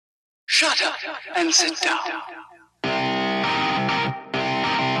Shut up and sit down.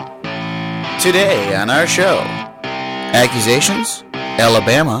 Today on our show, accusations,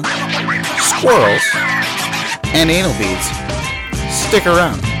 Alabama, squirrels, and anal beads. Stick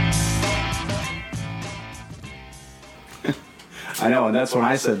around. I know, and that's when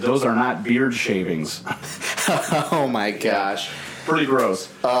I said those are not beard shavings. Oh my gosh. Pretty gross.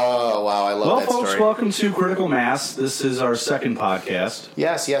 Oh, wow, I love that story. Well, folks, welcome to Critical Mass. This is our second podcast.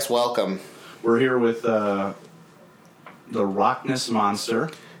 Yes, welcome. We're here with the Rockness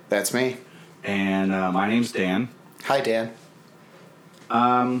Monster, That's me. and my name's Dan. Hi, Dan.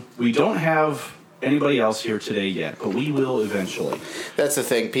 We don't have anybody else here today yet, but we will eventually. That's the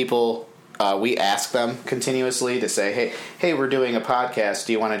thing. People, we ask them continuously to say, hey, we're doing a podcast.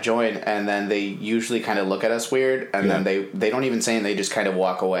 Do you want to join? And then they usually kind of look at us weird, and then they don't even say, and they just kind of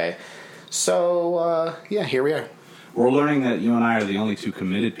walk away. So, here we are. We're learning that you and I are the only two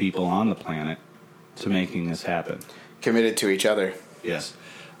committed people on the planet to making this happen. Committed to each other. Yes.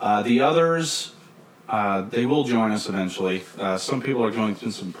 The others, they will join us eventually. Some people are going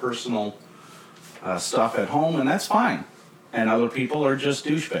through some personal stuff at home, and that's fine. And other people are just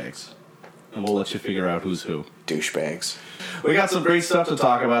douchebags. And we'll let you figure out who's who. Douchebags. We got some great stuff to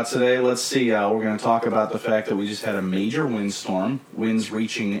talk about today. Let's see. We're going to talk about the fact that we just had a major windstorm. Winds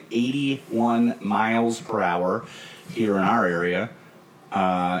reaching 81 miles per hour here in our area.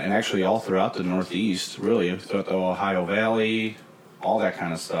 And actually all throughout the Northeast, really. Throughout the Ohio Valley, all that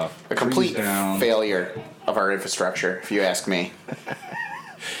kind of stuff. A complete failure of our infrastructure, if you ask me.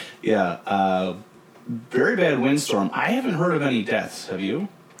 Yeah. Very bad windstorm. I haven't heard of any deaths. Have you?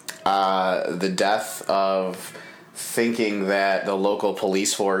 The death of thinking that the local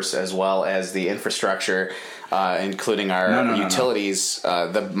police force, as well as the infrastructure, including our utilities,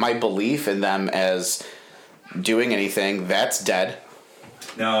 my belief in them as doing anything, that's dead.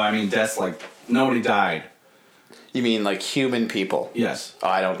 No, I mean deaths like nobody died. You mean like human people? Yes. Oh,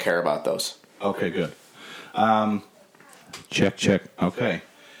 I don't care about those. Okay, good. Check. Okay.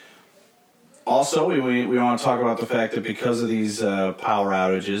 Also, we want to talk about the fact that because of these power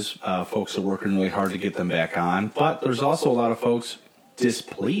outages, folks are working really hard to get them back on. But there's also a lot of folks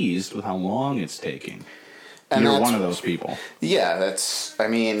displeased with how long it's taking. And you're one of those people. Yeah, it's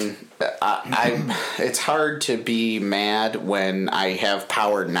hard to be mad when I have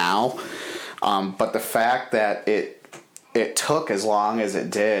power now. But the fact that it took as long as it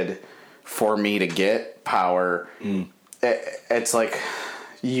did for me to get power, it's like...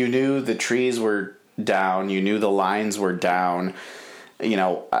 You knew the trees were down. You knew the lines were down. You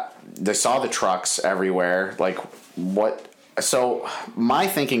know, they saw the trucks everywhere. Like, what? So, my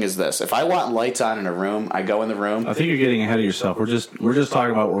thinking is this. If I want lights on in a room, I go in the room. I think you're getting ahead of yourself. We're just talking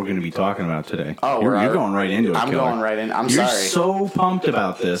about what we're going to be talking about today. Oh, you're going right into it, I'm killer. going right in. You're sorry. so pumped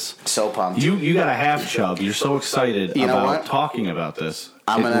about this. So pumped. You got a half chub. You're so excited about talking about this.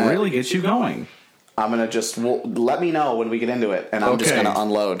 It really gets you going. I'm going to just... let me know when we get into it, and I'm just going to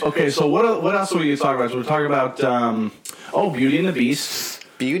unload. Okay, so what else are we going to talk about? So we're talking about, Beauty and the Beast.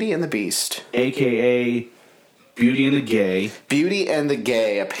 Beauty and the Beast. A.K.A. Beauty and the Gay. Beauty and the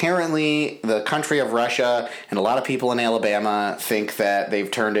Gay. Apparently, the country of Russia and a lot of people in Alabama think that they've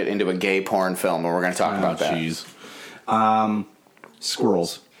turned it into a gay porn film, and we're going to talk about that. Jeez.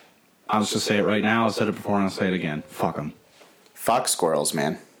 Squirrels. I'll just say it right now. I said it before, and I'll say it again. Fuck them. Fuck squirrels,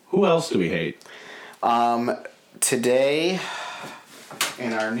 man. Who else do we hate? Today,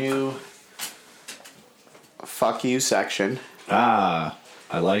 in our new Fuck You section. I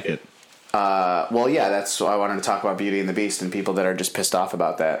like it. That's why I wanted to talk about Beauty and the Beast and people that are just pissed off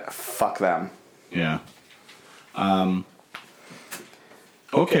about that. Fuck them. Yeah.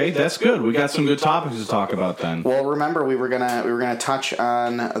 Okay, that's good. We got some good topics to talk about then. Well, remember we were gonna touch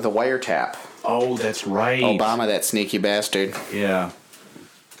on the wiretap. Oh, that's right. Obama, that sneaky bastard. Yeah.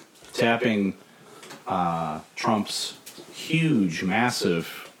 Tapping Trump's huge,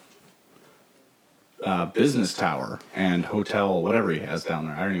 massive business tower and hotel, whatever he has down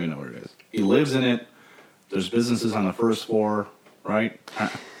there. I don't even know what it is. He lives in it. There's businesses on the first floor, right?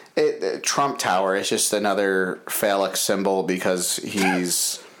 Trump Tower is just another phallic symbol because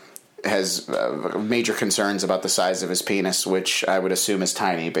has major concerns about the size of his penis, which I would assume is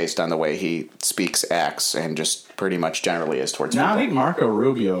tiny based on the way he speaks, acts, and just pretty much generally is towards people. I think Marco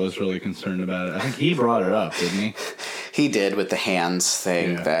Rubio is really concerned about it. I think he brought it up, didn't he? He did with the hands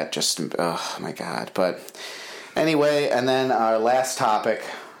thing. Yeah. That just, oh my God. But anyway, and then our last topic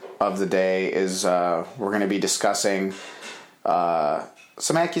of the day is we're going to be discussing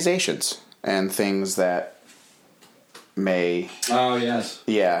some accusations and things that may... Oh, yes.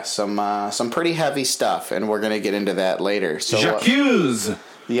 Yeah, some pretty heavy stuff, and we're going to get into that later. So, J'accuse!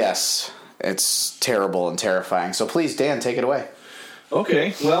 Yes, it's terrible and terrifying. So please, Dan, take it away.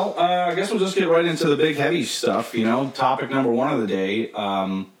 Okay, well, I guess we'll just get right into the big heavy stuff. Topic number one of the day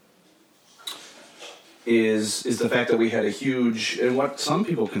is the fact that we had a huge, and what some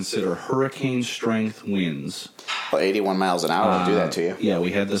people consider hurricane strength winds. Well, 81 miles an hour will do that to you. Yeah,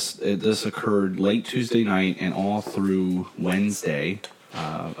 we had this. This occurred late Tuesday night and all through Wednesday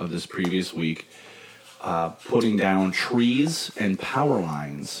of this previous week, putting down trees and power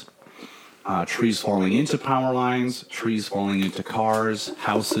lines. Trees falling into power lines, trees falling into cars,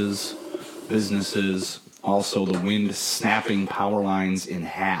 houses, businesses. Also, the wind snapping power lines in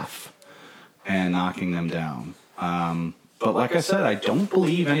half and knocking them down. But like I said, I don't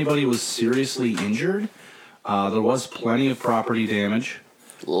believe anybody was seriously injured. There was plenty of property damage.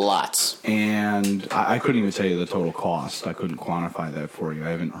 Lots. And I couldn't even tell you the total cost. I couldn't quantify that for you. I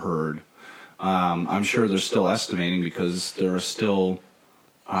haven't heard. I'm sure they're still estimating because there are still...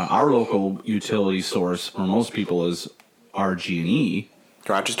 our local utility source for most people is RG&E.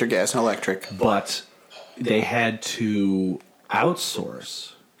 Rochester Gas and Electric. But they had to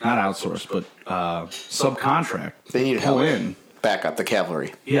outsource. Not outsource, but subcontract. They need pull help. in. Back up the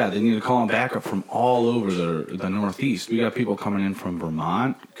cavalry. Yeah, they need to call them back up from all over the Northeast. We got people coming in from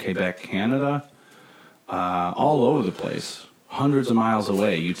Vermont, Quebec, Canada, all over the place. Hundreds of miles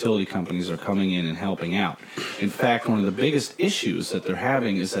away, utility companies are coming in and helping out. In fact, one of the biggest issues that they're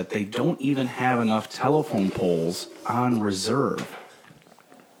having is that they don't even have enough telephone poles on reserve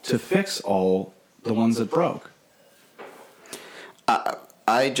to fix all the ones that broke. I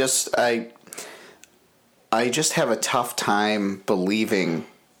just have a tough time believing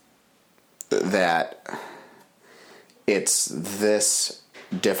that it's this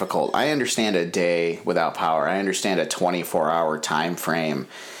difficult. I understand a day without power. I understand a 24-hour time frame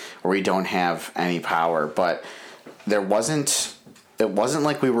where we don't have any power, but it wasn't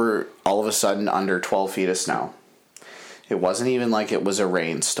like we were all of a sudden under 12 feet of snow. It wasn't even like it was a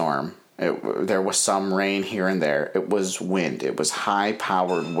rainstorm. There was some rain here and there. It was wind. It was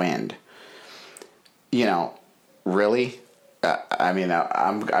high-powered wind. Really?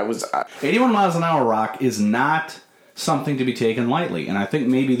 I was... 81 miles an hour, Rock, is not something to be taken lightly. And I think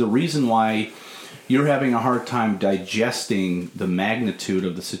maybe the reason why you're having a hard time digesting the magnitude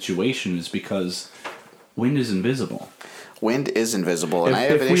of the situation is because wind is invisible. Wind is invisible, and I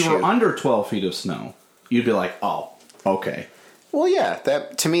have an issue. If we were under 12 feet of snow, you'd be like, oh, okay. Well, yeah,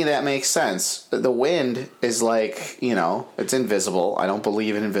 to me that makes sense. The wind is like, it's invisible. I don't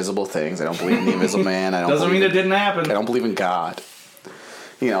believe in invisible things. I don't believe in the invisible man. Doesn't mean it didn't happen. I don't believe in God.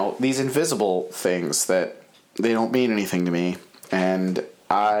 These invisible things that they don't mean anything to me. And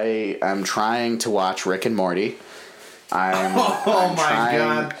I am trying to watch Rick and Morty. I'm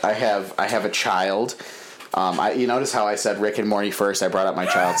God! I have a child. You notice how I said Rick and Morty first. I brought up my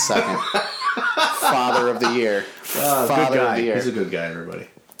child second. Father of the year. Father of the year. He's a good guy, everybody.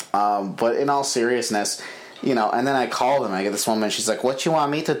 But in all seriousness, and then I called him. I get this woman. She's like, "What you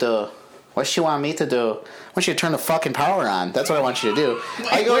want me to do? What you want me to do? I want you to turn the fucking power on. That's what I want you to do."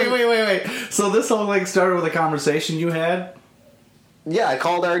 Wait. So this whole started with a conversation you had? Yeah, I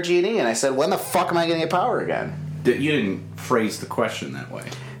called RG&E and I said, "When the fuck am I going to get power again?" You didn't phrase the question that way.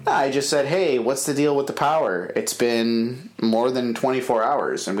 No, I just said, "Hey, what's the deal with the power? It's been more than 24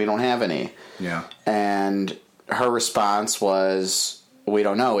 hours and we don't have any." Yeah. And her response was, "We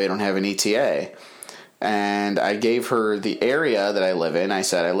don't know. We don't have an ETA." And I gave her the area that I live in. I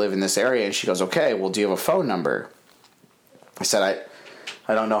said, "I live in this area." And she goes, "Okay, well, do you have a phone number?" I said,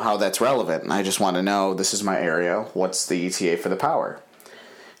 I don't know how that's relevant. I just want to know, this is my area. What's the ETA for the power?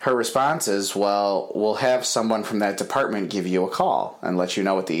 Her response is, "Well, we'll have someone from that department give you a call and let you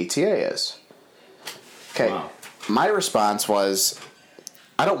know what the ETA is." Okay. Wow. My response was,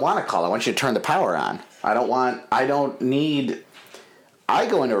 "I don't want a call. I want you to turn the power on. I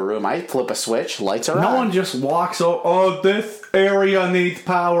go into a room, I flip a switch, lights are on." No one just walks over, "Oh, this area needs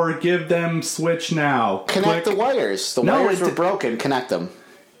power, give them switch now." Connect the wires. The wires were broken, connect them.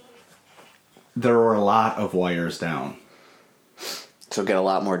 There were a lot of wires down. So get a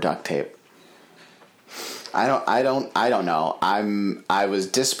lot more duct tape. I don't know. I was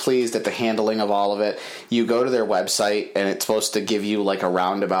displeased at the handling of all of it. You go to their website and it's supposed to give you like a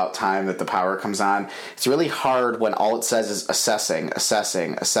roundabout time that the power comes on. It's really hard when all it says is assessing.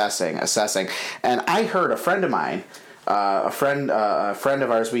 And I heard a friend of mine, a friend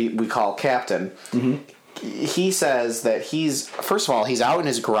of ours we call Captain. Mm-hmm. He says that he's out in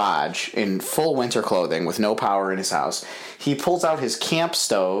his garage in full winter clothing with no power in his house. He pulls out his camp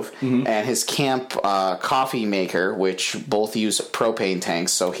stove and his camp coffee maker, which both use propane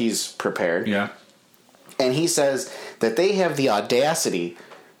tanks, so he's prepared. Yeah. And he says that they have the audacity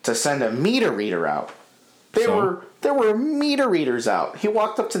to send a meter reader out. There were meter readers out. He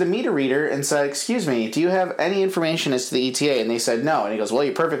walked up to the meter reader and said, "Excuse me, do you have any information as to the ETA?" And they said no. And he goes, "Well,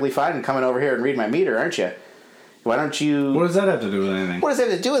 you're perfectly fine in coming over here and read my meter, aren't you? Why don't you..." What does that have to do with anything? What does that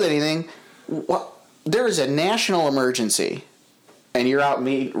have to do with anything? There is a national emergency, and you're out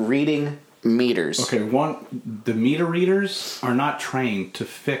reading meters. Okay, the meter readers are not trained to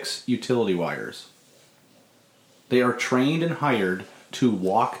fix utility wires. They are trained and hired to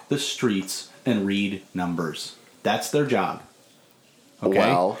walk the streets and read numbers. That's their job. Okay?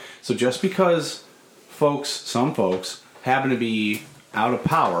 Well, so just because some folks happen to be out of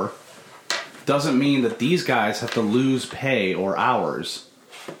power doesn't mean that these guys have to lose pay or hours.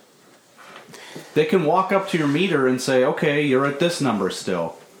 They can walk up to your meter and say, "Okay, you're at this number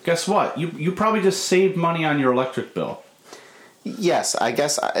still." Guess what? You probably just saved money on your electric bill. yes, I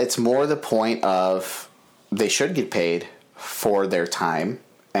guess it's more the point of they should get paid for their time,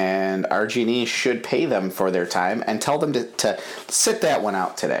 and RG&E should pay them for their time and tell them to sit that one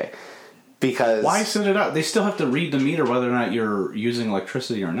out today. Because why sit it out? They still have to read the meter whether or not you're using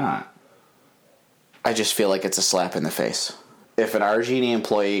electricity or not. I just feel like it's a slap in the face. If an RG&E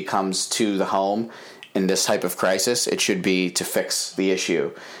employee comes to the home in this type of crisis, it should be to fix the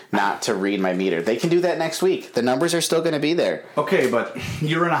issue, not to read my meter. They can do that next week. The numbers are still going to be there. Okay, but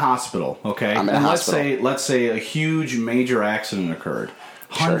you're in a hospital, okay? I'm in a hospital. Let's say a huge major accident occurred.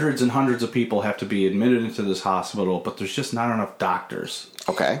 Hundreds and hundreds of people have to be admitted into this hospital, but there's just not enough doctors.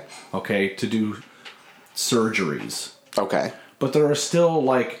 Okay. Okay, to do surgeries. Okay. But there are still,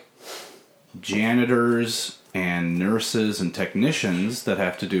 like, janitors and nurses and technicians that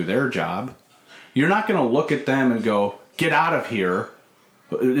have to do their job. You're not going to look at them and go, "Get out of here."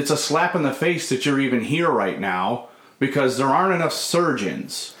 It's a slap in the face that you're even here right now because there aren't enough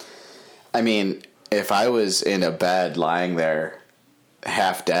surgeons. I mean, if I was in a bed lying there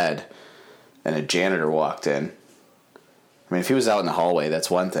half dead and a janitor walked in, I mean, if he was out in the hallway,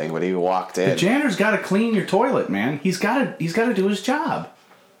 that's one thing, but he walked in. The janitor's got to clean your toilet, man. He's got to do his job.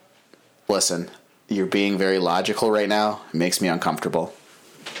 Listen, you're being very logical right now. It makes me uncomfortable.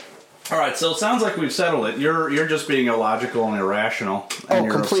 All right, so it sounds like we've settled it. You're just being illogical and irrational. And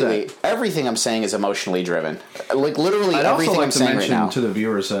you're completely. upset. Everything I'm saying is emotionally driven. Like, literally I'd everything also like I'm to saying right mention now. to the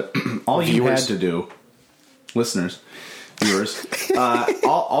viewers that all you had to do, listeners, viewers,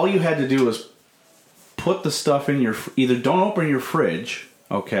 all you had to do was put the stuff in your... Either don't open your fridge,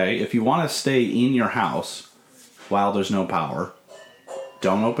 okay? If you want to stay in your house while there's no power,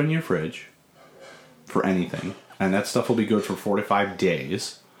 don't open your fridge for anything. And that stuff will be good for 45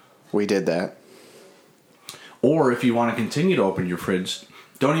 days. We did that. Or if you want to continue to open your fridge,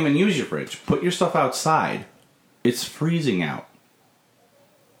 don't even use your fridge. Put your stuff outside. It's freezing out.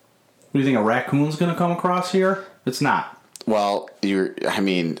 What do you think, a raccoon's going to come across here? It's not. Well, Put maybe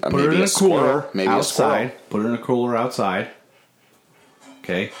it in a a squirrel. cooler Maybe outside. a squirrel. Put it in a cooler outside.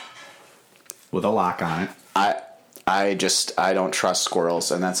 Okay. With a lock on it. I don't trust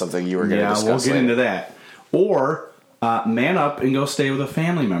squirrels, and that's something you were going to discuss we'll get later. into that. Or man up and go stay with a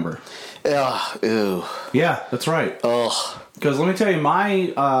family member. Ugh, ew. Yeah, that's right. Ugh. Because let me tell you,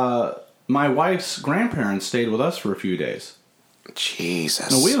 my wife's grandparents stayed with us for a few days.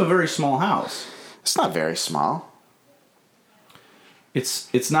 Jesus. Now, we have a very small house. It's not very small.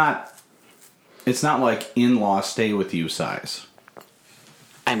 It's not like in-law stay with you size.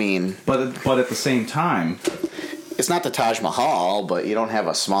 I mean, But at the same time, it's not the Taj Mahal, but you don't have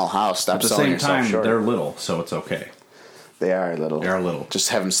a small house. Stop at the selling same yourself time, short. they're little, so it's okay. They are little. They are little. Just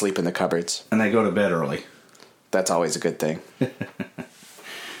have them sleep in the cupboards. And they go to bed early. That's always a good thing.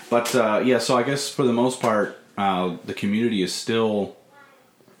 But, yeah, so I guess for the most part, the community is still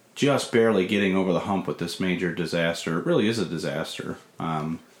just barely getting over the hump with this major disaster. It really is a disaster.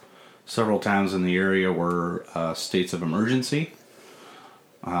 Several towns in the area were states of emergency.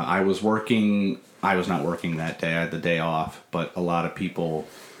 I was not working that day. I had the day off, but a lot of people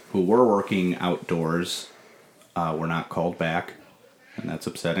who were working outdoors were not called back, and that's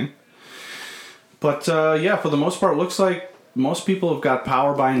upsetting. But, yeah, for the most part, it looks like most people have got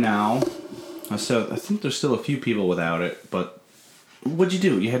power by now. So I think there's still a few people without it, but what'd you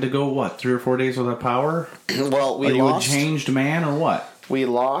do? You had to go, 3 or 4 days without power? Well, Are you a changed man or what? We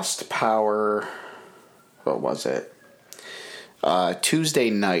lost power, what was it? Tuesday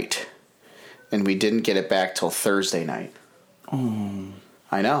night, and we didn't get it back till Thursday night. Oh.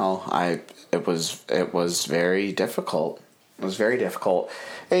 I know. It was very difficult. It was very difficult.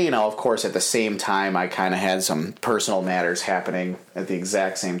 And, of course, at the same time, I kind of had some personal matters happening at the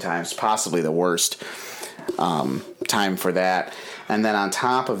exact same time. It's possibly the worst time for that. And then on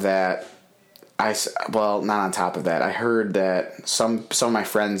top of that, Well, not on top of that. I heard that some of my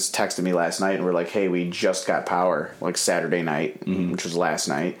friends texted me last night and were like, "Hey, we just got power," like Saturday night, which was last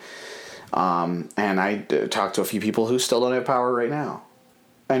night. And I talked to a few people who still don't have power right now.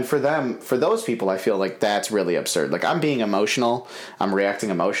 And for those people, I feel like that's really absurd. Like, I'm being emotional, I'm reacting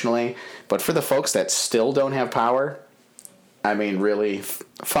emotionally, but for the folks that still don't have power, I mean, really,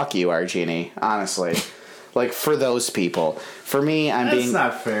 fuck you, RG&E, honestly. Like, for those people. For me, That's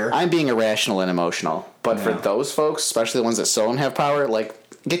not fair. I'm being irrational and emotional. But for those folks, especially the ones that still don't have power, like,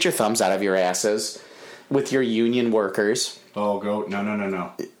 get your thumbs out of your asses with your union workers. Oh,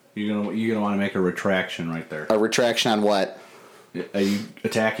 no. You're gonna want to make a retraction right there. A retraction on what? Are you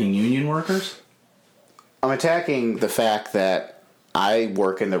attacking union workers? I'm attacking the fact that I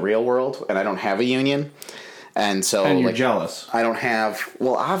work in the real world and I don't have a union. And so, and you're jealous. I don't have.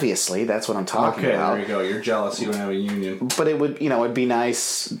 Well, obviously, that's what I'm talking about. Okay, there you go. You're jealous. You don't have a union. But it would, it'd be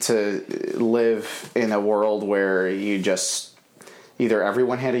nice to live in a world where you just either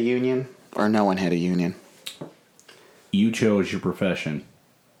everyone had a union or no one had a union. You chose your profession.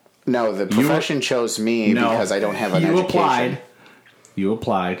 No, the profession chose me because I don't have an education. You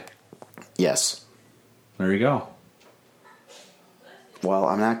applied. Yes. There you go. Well,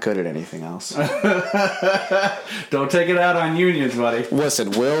 I'm not good at anything else. Don't take it out on unions, buddy.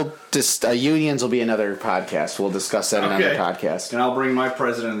 Listen, unions will be another podcast. We'll discuss that in another podcast. And I'll bring my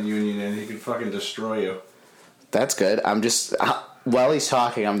president of the union in. He can fucking destroy you. That's good. While he's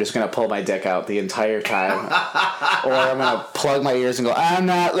talking, I'm just going to pull my dick out the entire time. Or I'm going to plug my ears and go, I'm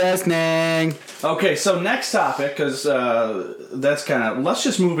not listening. Okay, so next topic, because that's kind of... Let's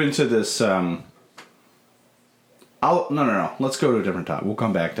just move into this... No. Let's go to a different topic. We'll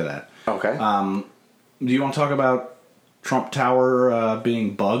come back to that. Okay. Do you want to talk about Trump Tower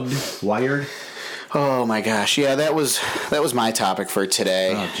being bugged, wired? Oh, my gosh. Yeah, that was my topic for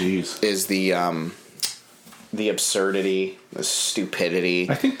today. Oh, jeez. Is the absurdity, the stupidity.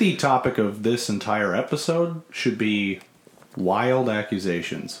 I think the topic of this entire episode should be wild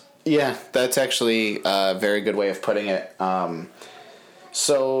accusations. Yeah, that's actually a very good way of putting it.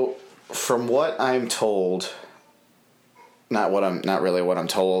 So, from what I'm told, not really what I'm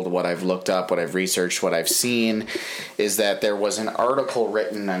told, what I've looked up, what I've researched, what I've seen, is that there was an article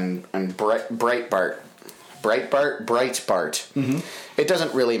written on Breitbart. Mm-hmm. It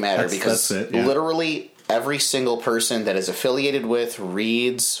doesn't really matter because literally every single person that is affiliated with,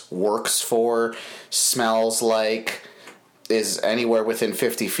 reads, works for, smells like, is anywhere within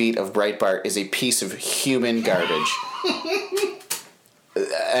 50 feet of Breitbart is a piece of human garbage.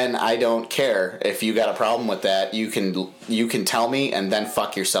 And I don't care. If you got a problem with that, you can tell me and then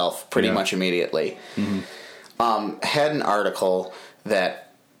fuck yourself pretty much immediately. Mm-hmm. Had an article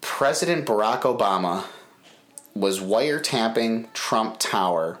that President Barack Obama was wiretapping Trump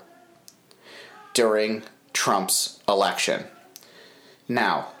Tower during Trump's election.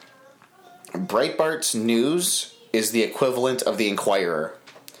 Now, Breitbart's news is the equivalent of the Inquirer.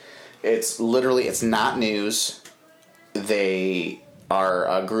 It's not news. They are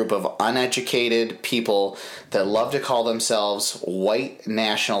a group of uneducated people that love to call themselves white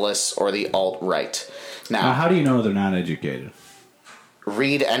nationalists or the alt-right. Now, how do you know they're not educated?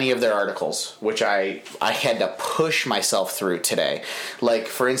 Read any of their articles, which I had to push myself through today. Like,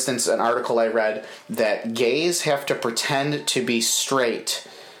 for instance, an article I read that gays have to pretend to be straight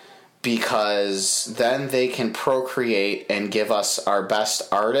because then they can procreate and give us our best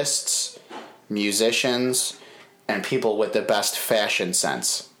artists, musicians, and people with the best fashion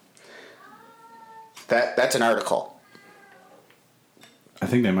sense. That's an article. I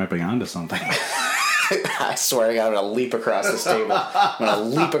think they might be onto something. I swear to God, I'm going to leap across this table.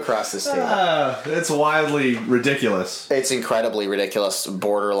 It's wildly ridiculous. It's incredibly ridiculous.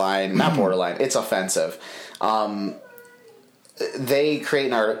 Borderline. Not borderline. It's offensive. They create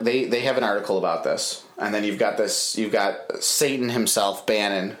they have an article about this. And then you've got Satan himself,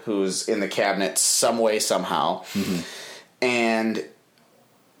 Bannon, who's in the cabinet some way, somehow. Mm-hmm. And,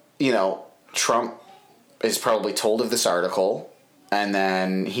 Trump is probably told of this article. And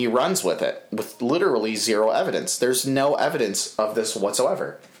then he runs with it with literally zero evidence. There's no evidence of this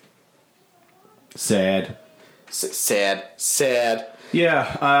whatsoever. Sad. Sad.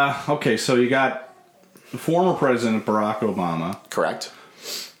 Yeah. Okay, so you got former President Barack Obama. Correct.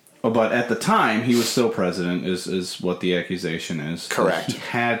 But at the time, he was still president, is what the accusation is. Correct. He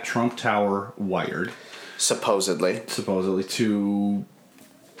had Trump Tower wired. Supposedly to...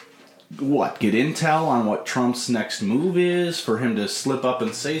 What? Get intel on what Trump's next move is for him to slip up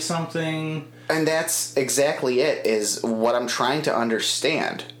and say something? And that's exactly it, is what I'm trying to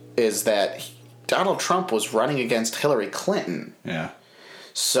understand, is that Donald Trump was running against Hillary Clinton. Yeah.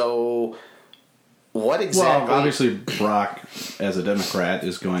 So what exactly? Well, obviously, Brock, as a Democrat,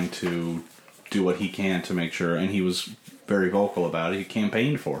 is going to do what he can to make sure, and he was very vocal about it. He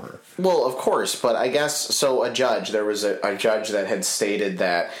campaigned for her. Well, of course, but I guess, so there was a judge that had stated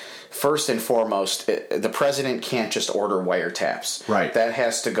that, first and foremost, the president can't just order wiretaps. Right. That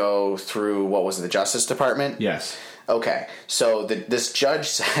has to go through, what was it, the Justice Department? Yes. Okay, so this judge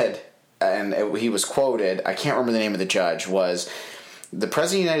said, and he was quoted, I can't remember the name of the judge, was the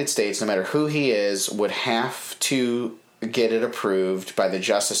President of the United States, no matter who he is, would have to get it approved by the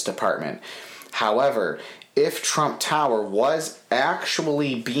Justice Department. However, if Trump Tower was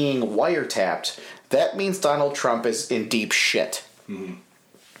actually being wiretapped, that means Donald Trump is in deep shit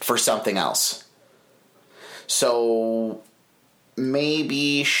for something else. So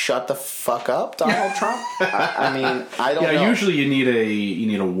maybe shut the fuck up, Donald Trump. I mean, I don't know. Yeah, usually you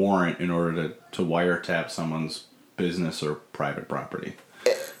need a warrant in order to wiretap someone's business or private property.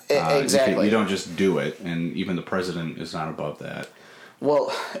 Exactly. You don't just do it, and even the president is not above that.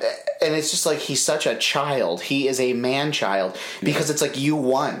 Well, and it's just like he's such a child. He is a man-child because it's like you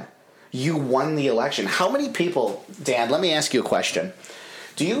won. You won the election. How many people, Dan, let me ask you a question.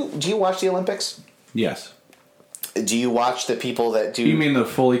 Do you watch the Olympics? Yes. Do you watch the people that do... You mean the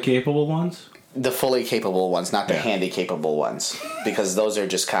fully capable ones? The fully capable ones, not the handy-capable ones. Because those are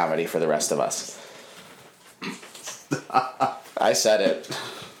just comedy for the rest of us. I said it.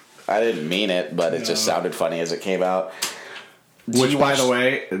 I didn't mean it, but it just sounded funny as it came out. Which, by the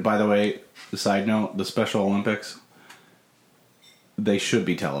way, the side note, the Special Olympics, they should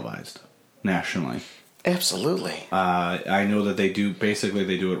be televised nationally. Absolutely. I know that they do it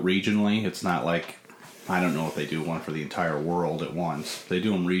regionally. It's not like, I don't know if they do one for the entire world at once. They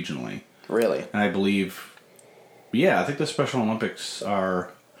do them regionally. Really? And I believe, I think the Special Olympics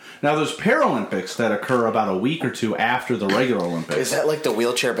are... Now, there's Paralympics that occur about a week or two after the regular Olympics. Is that like the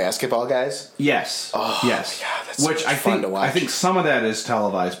wheelchair basketball guys? Yes. Oh, yes. my God, that's so fun to watch. I think some of that is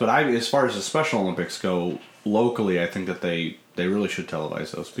televised, but as far as the Special Olympics go, locally, I think that they really should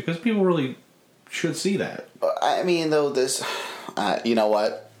televise those because people really should see that. I mean, though, this, you know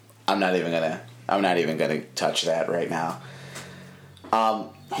what? I'm not even gonna touch that right now.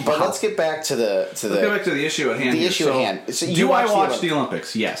 But let's get back to the issue at hand. The issue at hand. So do I watch the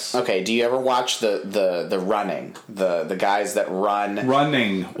Olympics? Yes. Okay. Do you ever watch the running? The guys that run.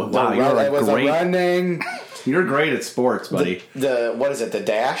 Running. Wow, you're great at sports, buddy. The what is it? The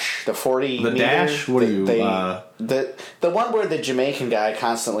dash? The 40 The meter? dash? What are you? The one where the Jamaican guy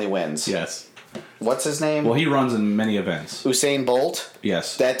constantly wins. Yes. What's his name? Well, he runs in many events. Usain Bolt?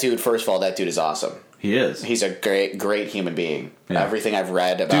 Yes. That dude, first of all, that dude is awesome. He is. He's a great human being. Yeah. Everything I've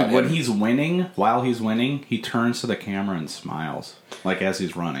read about him. When he's winning, while he's winning, he turns to the camera and smiles, like as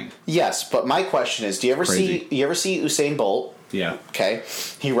he's running. Yes, but my question is, do you ever see Usain Bolt? Yeah. Okay.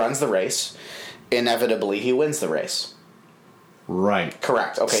 He runs the race. Inevitably, he wins the race. Right.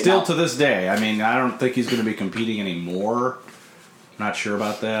 Correct. Okay. Still to this day. I mean, I don't think he's going to be competing anymore. Not sure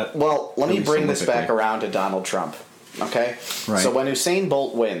about that. Well, let me bring this back around to Donald Trump. Okay? Right. So when Usain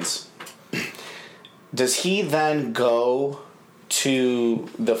Bolt wins, does he then go to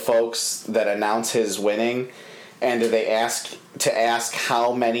the folks that announce his winning, and do they ask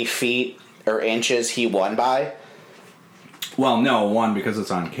how many feet or inches he won by? Well, no. One, because it's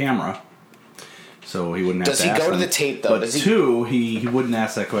on camera, so he wouldn't have to ask them. Does he go to the tape, though? But two, he wouldn't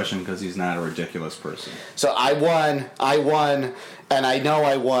ask that question because he's not a ridiculous person. So I won, and I know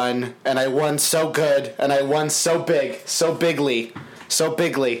I won, and I won so good, and I won so bigly.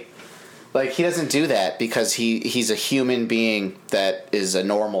 Like, he doesn't do that because he's a human being that is a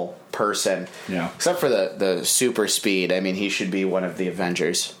normal person. Yeah. Except for the super speed. I mean, he should be one of the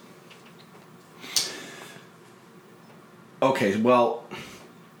Avengers. Okay, well,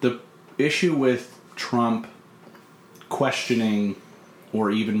 the issue with Trump questioning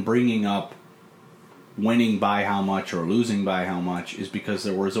or even bringing up winning by how much or losing by how much is because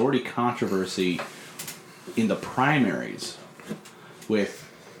there was already controversy in the primaries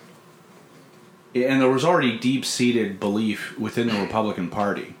and there was already deep-seated belief within the Republican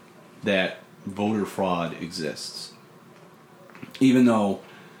Party that voter fraud exists. Even though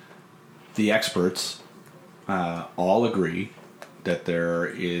the experts all agree that there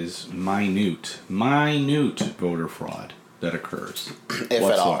is minute voter fraud that occurs.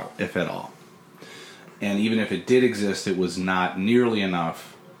 If at all. And even if it did exist, it was not nearly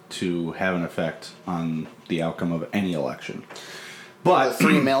enough to have an effect on the outcome of any election. But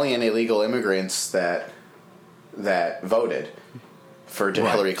 3 million illegal immigrants that voted for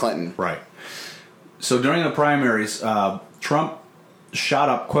Hillary Clinton. Right. So during the primaries, Trump shot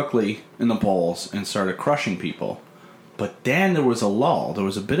up quickly in the polls and started crushing people. But then there was a lull. There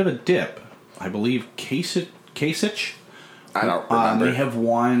was a bit of a dip I believe, Kasich. I don't remember. They have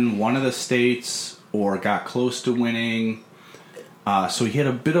won one of the states or got close to winning. So he had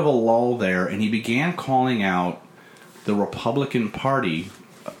a bit of a lull there, and he began calling out the Republican Party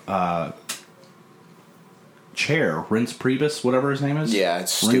chair, Reince Priebus, whatever his name is. Yeah,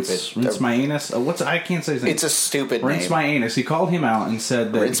 it's stupid. Reince Mayenas. I can't say his name. It's a stupid Reince name. Mayenas. He called him out and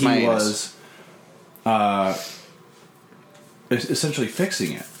said that Reince he Mayenas. was essentially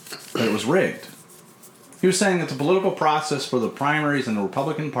fixing it, that it was rigged. He was saying that the political process for the primaries in the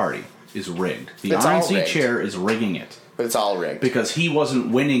Republican Party is rigged. The It's all RNC rigged. chair is rigging it But it's all rigged. because he wasn't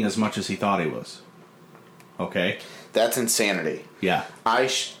winning as much as he thought he was. Okay? That's insanity. Yeah.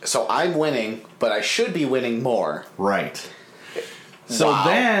 So I'm winning, but I should be winning more. Right. So Wow.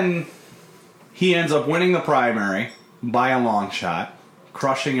 then he ends up winning the primary by a long shot,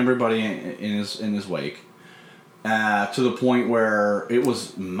 crushing everybody in his wake, to the point where it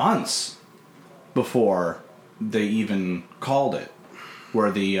was months before they even called it, where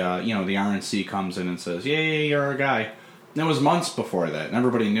the the RNC comes in and says, "Yeah, you're our guy." And it was months before that, and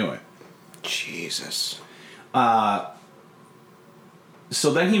everybody knew it. Jesus.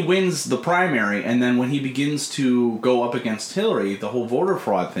 So then he wins the primary, and then when he begins to go up against Hillary, the whole voter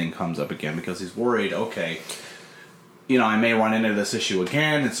fraud thing comes up again because he's worried, okay, I may run into this issue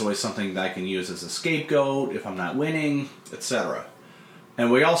again. It's always something that I can use as a scapegoat if I'm not winning, etc.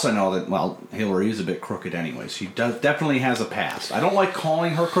 And we also know that, well, Hillary is a bit crooked anyway. She definitely has a past. I don't like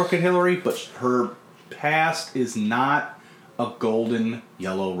calling her crooked Hillary, but her past is not a golden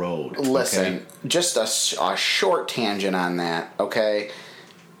yellow road. Listen, okay? just a short tangent on that, okay?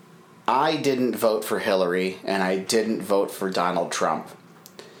 I didn't vote for Hillary, and I didn't vote for Donald Trump.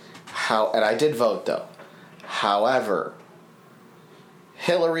 And I did vote, though. However,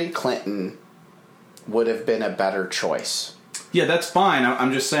 Hillary Clinton would have been a better choice. Yeah, that's fine.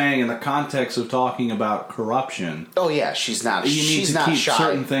 I'm just saying in the context of talking about corruption. Oh, yeah, she's not. You need she's to not keep shy.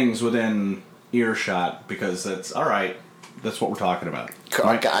 certain things within earshot because that's all right. That's what we're talking about.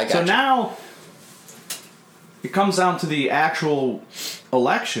 I got So you. now it comes down to the actual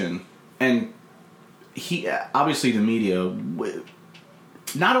election, and he obviously the media.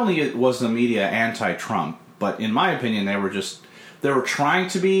 Not only was the media anti-Trump, but in my opinion, they were trying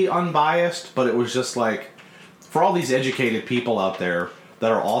to be unbiased, but it was just like for all these educated people out there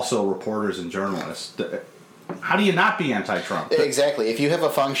that are also reporters and journalists. How do you not be anti-Trump? Exactly. If you have a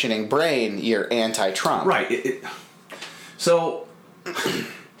functioning brain, you're anti-Trump. Right. So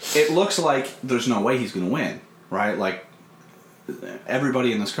it looks like there's no way he's going to win, right? Like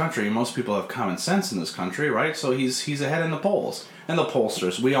everybody in this country, most people have common sense in this country, right? So he's ahead in the polls. And the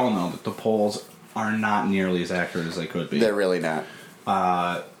pollsters, we all know that the polls are not nearly as accurate as they could be. They're really not.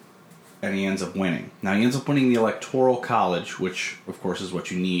 And he ends up winning. Now, he ends up winning the Electoral College, which, of course, is what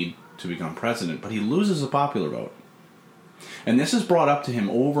you need to become president, but he loses the popular vote. And this is brought up to him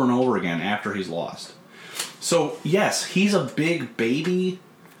over and over again after he's lost. So, yes, he's a big baby.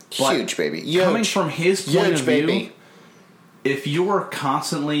 But Huge baby. Huge. Coming from his point Huge of view, baby. if you were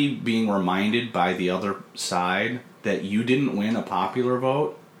constantly being reminded by the other side that you didn't win a popular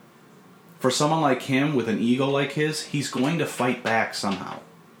vote, for someone like him with an ego like his, he's going to fight back somehow.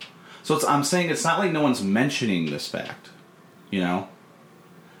 So I'm saying it's not like no one's mentioning this fact,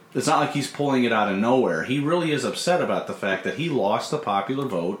 It's not like he's pulling it out of nowhere. He really is upset about the fact that he lost the popular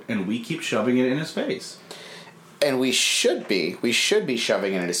vote, and we keep shoving it in his face. And we should be. We should be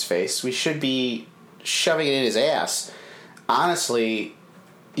shoving it in his face. We should be shoving it in his ass. Honestly,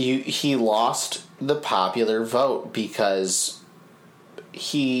 he lost the popular vote because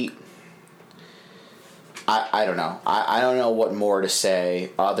I don't know. I don't know what more to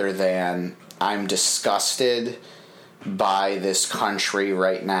say other than I'm disgusted by this country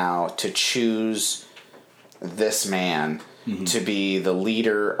right now to choose this man to be the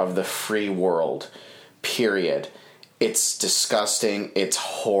leader of the free world. Period. It's disgusting. It's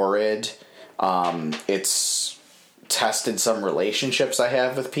horrid. It's tested some relationships I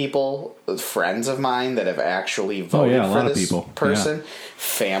have with people, friends of mine that have actually voted for this person,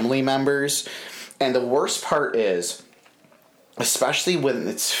 family members. And the worst part is, especially when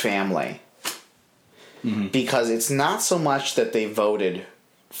it's family, because it's not so much that they voted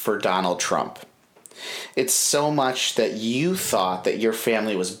for Donald Trump. It's so much that you thought that your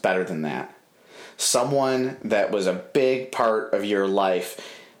family was better than that. Someone that was a big part of your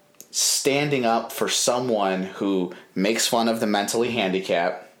life standing up for someone who makes fun of the mentally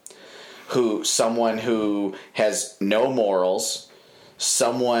handicapped, someone who has no morals,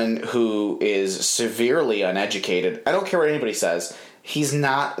 someone who is severely uneducated. I don't care what anybody says. He's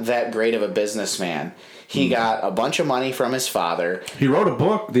not that great of a businessman. He got a bunch of money from his father. He wrote a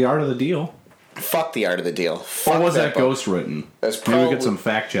book, The Art of the Deal. Fuck The Art of the Deal. Fuck Or was that book. ghostwritten? It's Maybe we probably- get some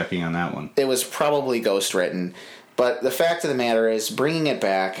fact checking on that one. It was probably ghostwritten. But the fact of the matter is, bringing it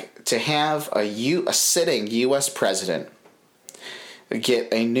back, to have a sitting U.S. president get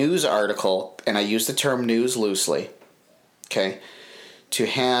a news article, and I use the term news loosely, okay, to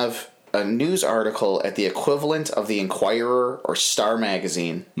have a news article at the equivalent of the Inquirer or Star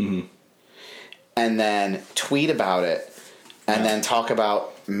Magazine, and then tweet about it, and then talk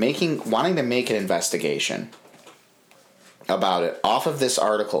about wanting to make an investigation about it off of this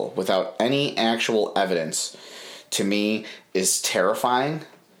article without any actual evidence, to me is terrifying,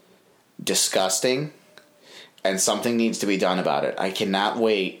 disgusting, and something needs to be done about it. I cannot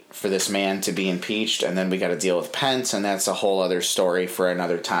wait for this man to be impeached, and then we got to deal with Pence, and that's a whole other story for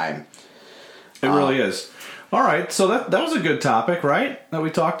another time. It really is. All right, so that was a good topic, right? That we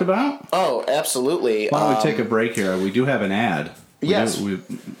talked about. Oh, absolutely. Why don't we take a break here? We do have an ad. Yes. We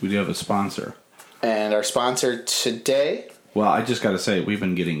do have a sponsor. And our sponsor today, Well, I just got to say, we've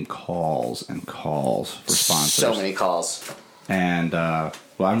been getting calls and calls for sponsors. so many calls. And, well,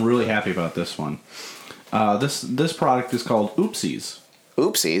 I'm really happy about this one. This product is called Oopsies.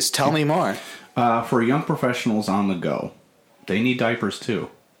 Oopsies, tell me more. For young professionals on the go. They need diapers, too.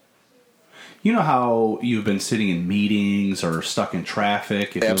 You know how you've been sitting in meetings or stuck in traffic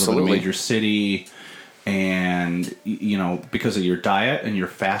if you live in a Absolutely. major city, and, you know, because of your diet and your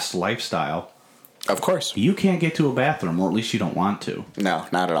fast lifestyle, Of course. you can't get to a bathroom, or at least you don't want to. No,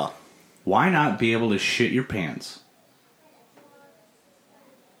 not at all. Why not be able to shit your pants?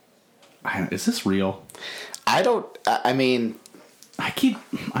 Is this real? I mean, I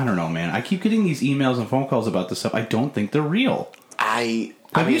don't know, man. I keep getting these emails and phone calls about this stuff. I don't think they're real.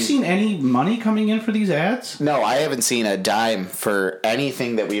 Have you seen any money coming in for these ads? No, I haven't seen a dime for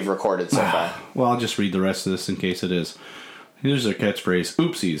anything that we've recorded so far. Well, I'll just read the rest of this in case it is. Here's their catchphrase: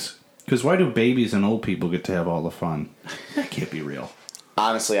 Oopsies. Because why do babies and old people get to have all the fun? That can't be real.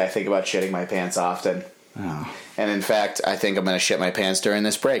 Honestly, I think about shitting my pants often. Oh. And in fact, I think I'm going to shit my pants during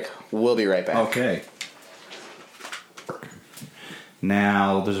this break. We'll be right back. Okay.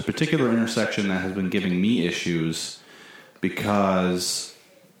 Now, there's a particular intersection that has been giving me issues because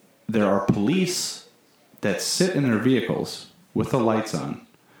there are police that sit in their vehicles with the lights on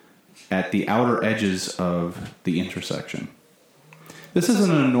at the outer edges of the intersection. This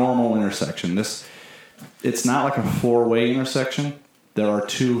isn't a normal intersection. It's not like a four-way intersection. There are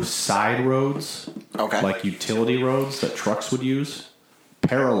two side roads, Okay. like utility roads that trucks would use,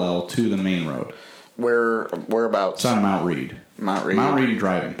 parallel to the main road. Whereabouts? It's on Mount Reed. Mount Reed. Mount Reed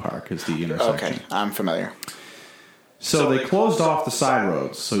Driving Park is the intersection. Okay, I'm familiar. So they closed off the side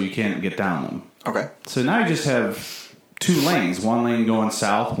roads so you can't get down them. Okay. So now you just have two lanes, one lane going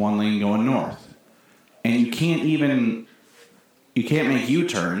south, one lane going north. And you can't make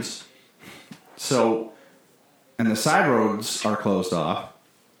U-turns. So, and the side roads are closed off,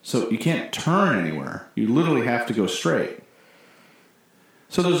 so you can't turn anywhere. You literally have to go straight.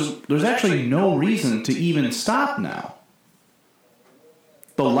 So there's actually no reason to even stop now.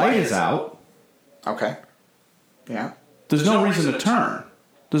 The light is out. Okay. Yeah. There's no reason to turn.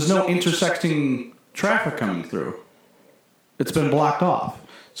 There's no intersecting traffic coming through. It's been blocked off.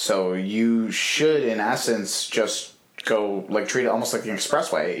 So you should, in essence, just go, treat it almost like an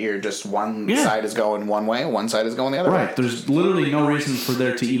expressway. You're just one side is going one way, one side is going the other way. Right. There's literally no reason for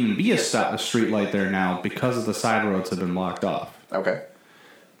there to even be a street light there now because of the side roads have been blocked off. Okay.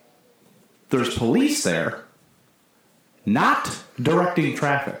 There's police there not directing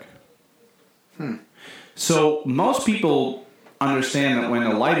traffic. So most people understand that when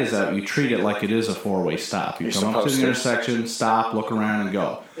the light is out, you treat it like it is a four-way stop. You come up to the intersection, stop, look around, and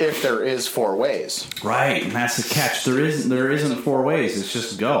go. If there is four ways. Right, and that's the catch. There isn't four ways. It's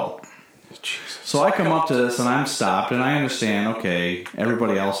just go. So I come up to this, and I'm stopped, and I understand, okay,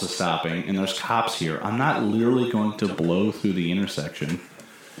 everybody else is stopping, and there's cops here. I'm not literally going to blow through the intersection.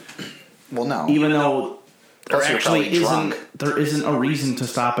 Well, no. Even though there Plus you're actually probably drunk. isn't a reason to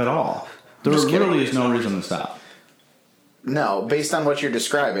stop at all. There Just kidding. literally is no reason to stop. No, based on what you're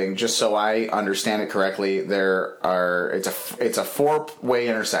describing, just so I understand it correctly, it's a four-way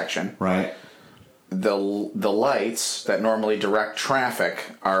intersection. Right. The lights that normally direct traffic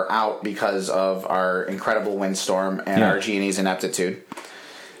are out because of our incredible windstorm and our genie's ineptitude.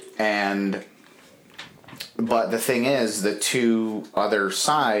 But the thing is, the two other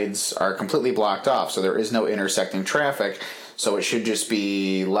sides are completely blocked off, so there is no intersecting traffic. So it should just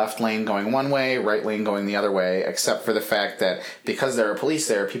be left lane going one way, right lane going the other way, except for the fact that because there are police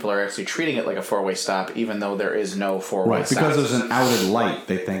there, people are actually treating it like a four-way stop, even though there is no four-way Right, stop. because there's an outed light,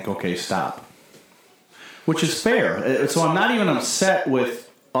 they think, okay, stop. Which is fair. So I'm not even upset with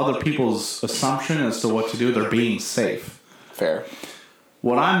other people's assumption as to what to do. They're being safe. Fair.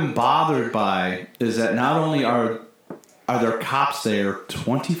 What I'm bothered by is that not only are there cops there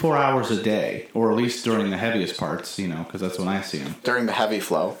 24 hours a day, or at least during the heaviest parts, because that's when I see them. During the heavy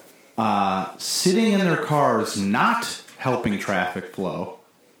flow. Sitting in their cars, not helping traffic flow.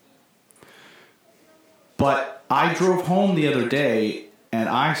 But I drove home the other day, and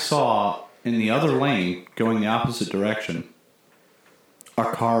I saw in the other lane, going the opposite direction, a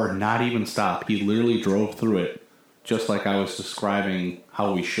car not even stop. He literally drove through it, just like I was describing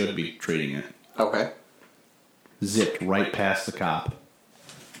how we should be treating it. Okay. Zipped right past the cop.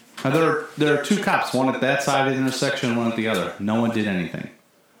 Now there are two cops, one at that side of the intersection and one at the other. No one did anything.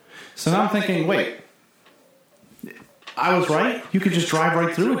 So now I'm thinking, wait, I was right? You could just drive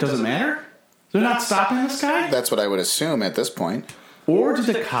right through, it doesn't matter? They're not stopping this guy? That's what I would assume at this point. Or do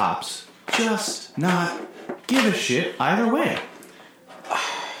the cops just not give a shit either way?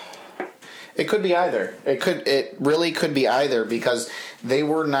 It could be either. It really could be either, because they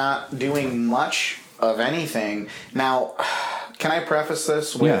were not doing much of anything. Now, can I preface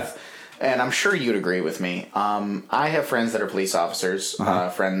this with, and I'm sure you'd agree with me, I have friends that are police officers,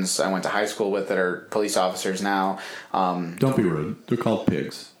 friends I went to high school with that are police officers now. Don't be rude. They're called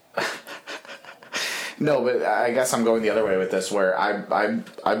pigs. No, but I guess I'm going the other way with this, where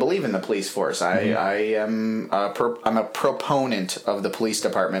I believe in the police force. I'm a proponent of the police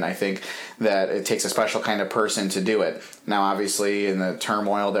department. I think that it takes a special kind of person to do it. Now, obviously, in the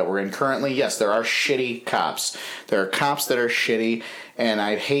turmoil that we're in currently, yes, there are shitty cops. There are cops that are shitty, and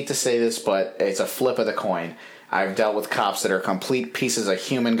I'd hate to say this, but it's a flip of the coin. I've dealt with cops that are complete pieces of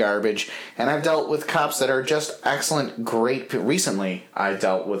human garbage, and I've dealt with cops that are just excellent, great. Recently, I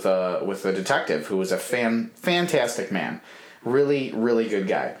dealt with a detective who was a fantastic man, really, really good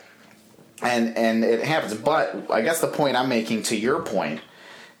guy, and it happens. But I guess the point I'm making to your point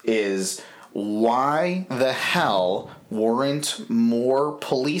is, why the hell weren't more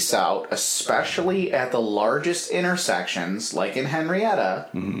police out, especially at the largest intersections, like in Henrietta?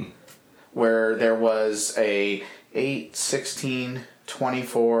 Mm-hmm. Where there was a 8, 16,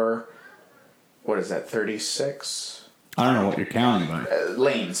 24, what is that, 36? I don't know what you're counting by.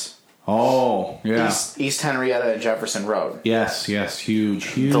 Lanes. Oh, yeah. East Henrietta and Jefferson Road. Yes,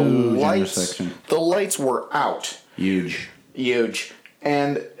 huge intersection. The lights were out. Huge.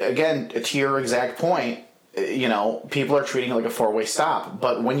 And again, to your exact point, people are treating it like a four-way stop.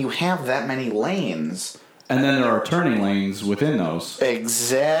 But when you have that many lanes... And then there are turning lanes within those.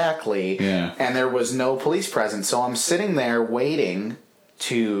 Exactly. Yeah. And there was no police presence. So I'm sitting there waiting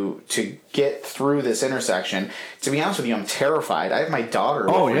to get through this intersection. To be honest with you, I'm terrified. I have my daughter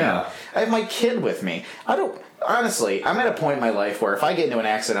with me. Oh, yeah. I have my kid with me. Honestly, I'm at a point in my life where if I get into an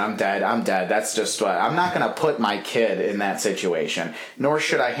accident, I'm dead. That's just what... I'm not going to put my kid in that situation. Nor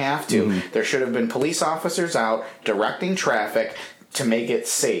should I have to. Mm-hmm. There should have been police officers out directing traffic to make it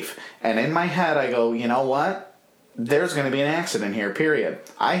safe. And in my head, I go, you know what? There's going to be an accident here, period.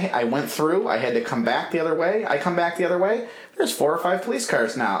 I went through. I had to come back the other way. I come back the other way. There's 4 or 5 police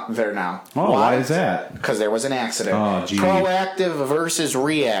cars there now. Oh, why is that? Because there was an accident. Oh, gee. Proactive versus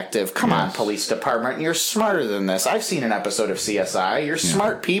reactive. Come on, police department. You're smarter than this. I've seen an episode of CSI. You're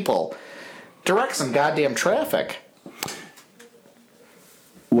smart people. Direct some goddamn traffic.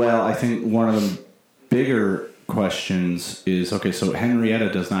 Well, I think one of the bigger questions is, okay, so Henrietta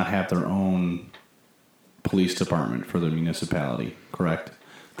does not have their own police department for the municipality, correct?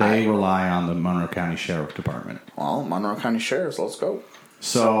 They rely on the Monroe County Sheriff Department. Well, Monroe County Sheriffs, let's go.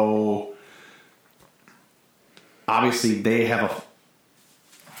 So, obviously they have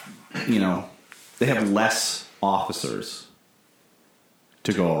they have less officers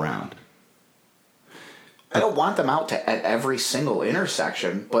to go around. I don't want them out at every single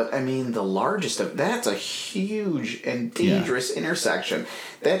intersection, but I mean, the largest of that's a huge and dangerous intersection.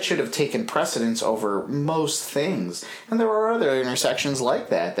 That should have taken precedence over most things. And there are other intersections like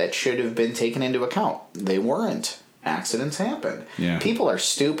that should have been taken into account. They weren't. Accidents happened. Yeah. People are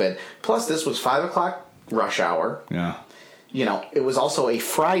stupid. Plus, this was 5 o'clock rush hour. Yeah. It was also a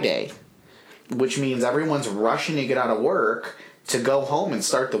Friday, which means everyone's rushing to get out of work to go home and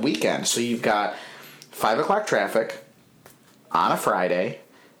start the weekend. So you've got 5 o'clock traffic on a Friday,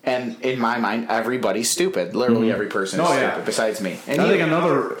 and in my mind, everybody's stupid. Literally every person is stupid besides me. And I think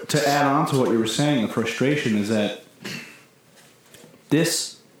another, to add on to what you were saying, the frustration is that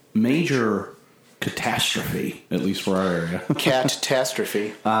this major catastrophe, at least for our area,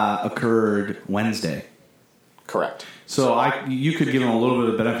 catastrophe, occurred Wednesday. Correct. So you could give them a little bit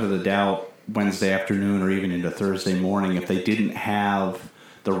of benefit of the doubt Wednesday afternoon or even into Thursday morning if they didn't have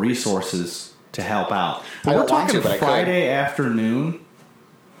the resources to help out. But we're talking Friday afternoon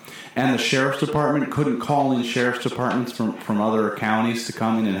and the sheriff's department couldn't call in sheriff's departments from other counties to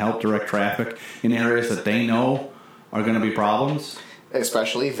come in and help direct traffic in areas that they know are going to be problems.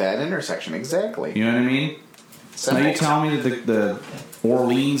 Especially that intersection, exactly. You know what I mean? Now you tell me that the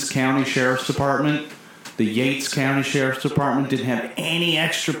Orleans County Sheriff's Department, the Yates County Sheriff's Department didn't have any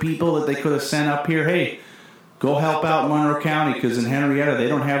extra people that they could have sent up here. Hey, go help out Monroe County, because in Henrietta they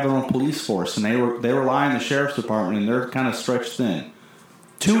don't have their own police force, and they rely on the Sheriff's Department, and they're kind of stretched thin.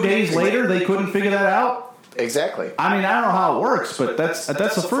 2 days later, they couldn't figure that out? Exactly. I mean, I don't know how it works, but that's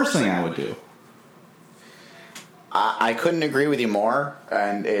the first thing I would do. I couldn't agree with you more,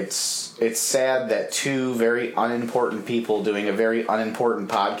 and it's sad that two very unimportant people doing a very unimportant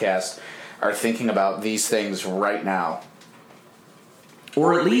podcast are thinking about these things right now.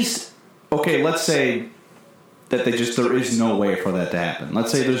 Or at least, okay, let's say that there is no way for that to happen.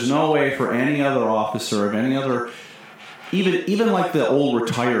 Let's say there's no way for any other officer of any other, even like the old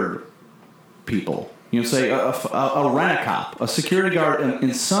retired people, you know, say a rent-a-cop, a security guard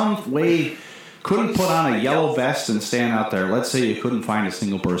in some way couldn't put on a yellow vest and stand out there. Let's say you couldn't find a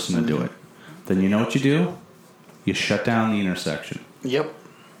single person to do it. Then you know what you do? You shut down the intersection. Yep.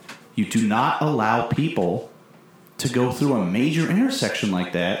 You do not allow people to go through a major intersection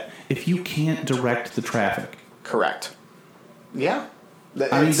like that if you can't direct the traffic. Correct. Yeah.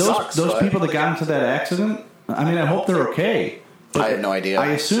 I mean, those people that got into that accident, I mean, I hope they're okay. But I have no idea. I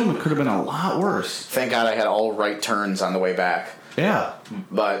assume it could have been a lot worse. Thank God I had all right turns on the way back. Yeah.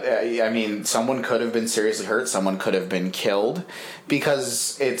 But, I mean, someone could have been seriously hurt. Someone could have been killed.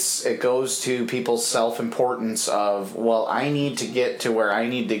 Because it goes to people's self-importance of, well, I need to get to where I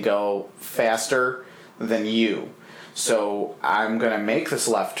need to go faster than you. So I'm going to make this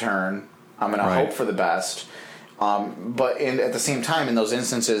left turn. I'm going to hope for the best. But at the same time, in those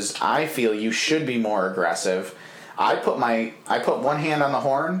instances, I feel you should be more aggressive. I put one hand on the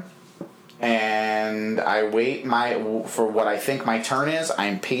horn, and I wait for what I think my turn is.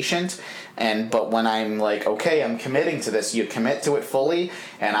 I'm patient, but when I'm like, okay, I'm committing to this, you commit to it fully,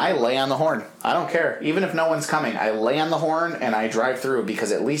 and I lay on the horn. I don't care. Even if no one's coming, I lay on the horn and I drive through,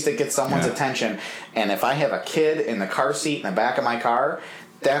 because at least it gets someone's attention. And if I have a kid in the car seat in the back of my car,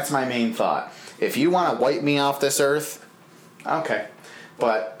 that's my main thought. If you want to wipe me off this earth, okay.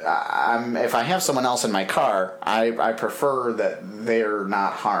 But if I have someone else in my car, I prefer that they're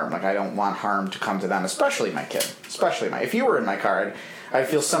not harmed. Like, I don't want harm to come to them, especially my kid. If you were in my car, I'd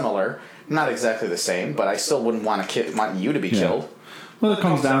feel similar. Not exactly the same, but I still wouldn't want you to be killed. Well, it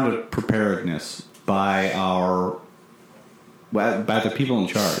comes down to preparedness by the people in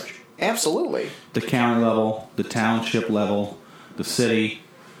charge. Absolutely. The county level, the township level, the city,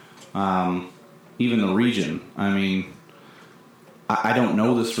 even the region. I mean, I don't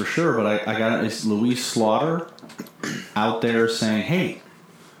know this for sure, but I got it's Louise Slaughter out there saying, "Hey,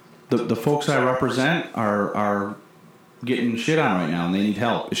 the folks I represent are getting shit on right now, and they need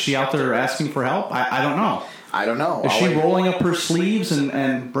help." Is she out there asking for help? I don't know. I don't know. Is she rolling up her sleeves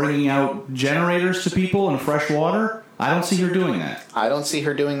and bringing out generators to people and fresh water? I don't see her doing that. I don't see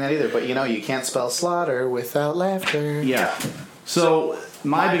her doing that either. But you can't spell slaughter without laughter. Yeah. So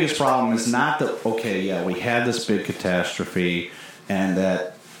my biggest problem is not that, okay, yeah, we had this big catastrophe and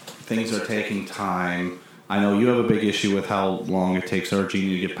that things are taking time. I know you have a big issue with how long it takes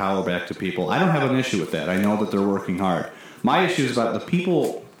RG&E to get power back to people. I don't have an issue with that. I know that they're working hard. My issue is about the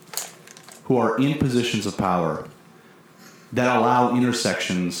people who are in positions of power that allow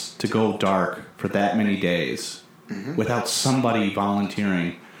intersections to go dark for that many days without somebody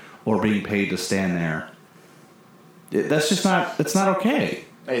volunteering or being paid to stand there. That's just not, it's not okay.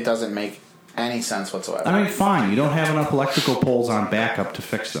 It doesn't make any sense whatsoever. I mean, fine, you don't have enough electrical poles on backup to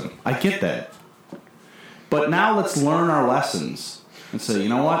fix them. I get that. But now let's learn our lessons and say, you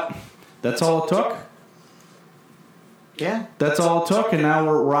know what? That's all it took? Yeah. That's all it took, and now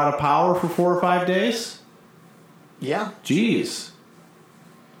we're out of power for 4 or 5 days? Yeah. Jeez.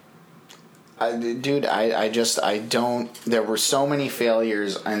 Dude, I don't... There were so many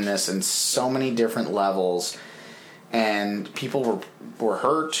failures in this and so many different levels, and people were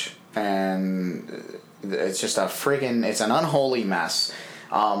hurt, and it's just it's an unholy mess.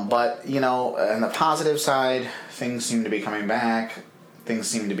 But, on the positive side, things seem to be coming back. Things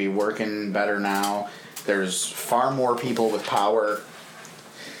seem to be working better now. There's far more people with power.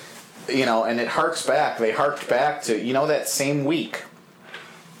 And it harks back. They harked back to, that same week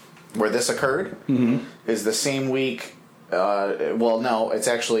where this occurred is the same week. No, it's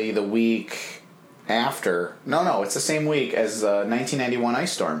actually the week after. No, it's the same week as the 1991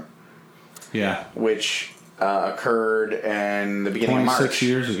 ice storm. Yeah. Which occurred in the beginning of March. 26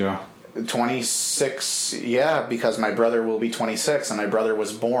 years ago. 26, yeah, because my brother will be 26, and my brother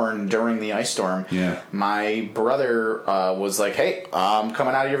was born during the ice storm. Yeah. My brother was like, hey, I'm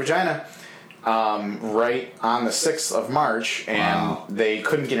coming out of your vagina. Right on the 6th of March, and they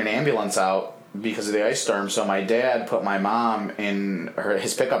couldn't get an ambulance out because of the ice storm, so my dad put my mom in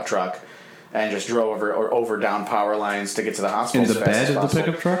his pickup truck and just drove over down power lines to get to the hospital. In the bed of the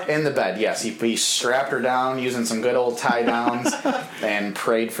pickup truck? In the bed, yes. He strapped her down using some good old tie downs and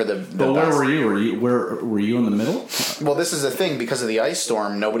prayed for the But where best. were you? Were you in the middle? Well, this is the thing. Because of the ice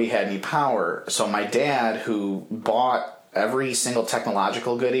storm, nobody had any power. So my dad, who bought every single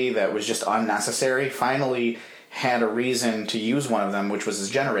technological goodie that was just unnecessary, finally had a reason to use one of them, which was his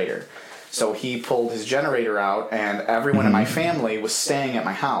generator. So he pulled his generator out, and everyone in my family was staying at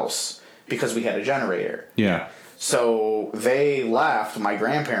my house because we had a generator. Yeah. So they left. My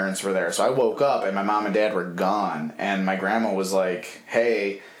grandparents were there. So I woke up, and my mom and dad were gone. And my grandma was like,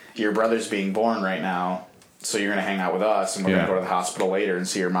 hey, your brother's being born right now, so you're going to hang out with us, and we're going to go to the hospital later and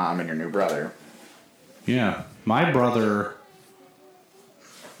see your mom and your new brother. Yeah. My brother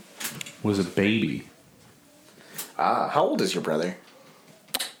was a baby. How old is your brother?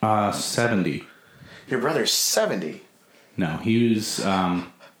 70. Your brother's 70. No, he was born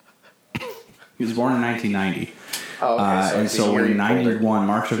in 1990. Oh, okay. And it's a so year in older. 91,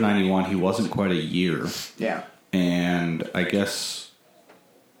 March of 91, he wasn't quite a year. Yeah. And I guess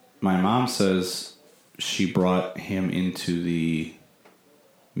my mom says she brought him into the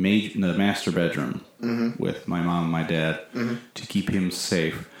master bedroom with my mom and my dad to keep him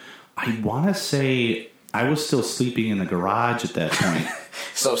safe. I want to say I was still sleeping in the garage at that point.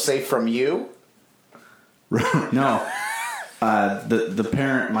 So safe from you? No.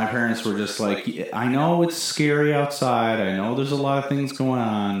 My parents were just like, I know it's scary outside. I know there's a lot of things going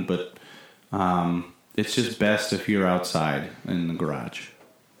on, but it's just best if you're outside in the garage.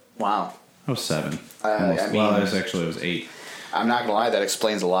 Wow. I was 7. I was 8. I'm not gonna lie, that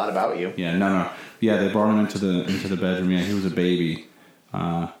explains a lot about you. Yeah, no. Yeah, they brought him into the bedroom. Yeah, he was a baby,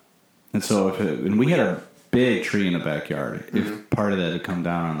 and so and we had a big tree in the backyard. If part of that had come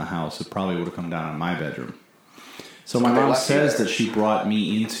down on the house, it probably would have come down on my bedroom. So my mom says that she brought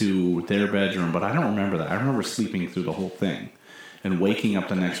me into their bedroom, but I don't remember that. I remember sleeping through the whole thing and waking up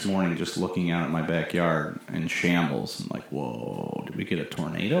the next morning just looking out at my backyard in shambles and like, whoa, did we get a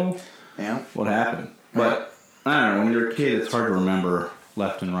tornado? Yeah. What happened? But I don't know. When you're a kid, it's hard to remember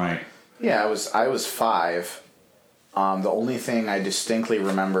left and right. Yeah, I was 5. The only thing I distinctly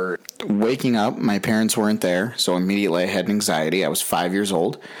remember, waking up, my parents weren't there, so immediately I had anxiety. I was 5 years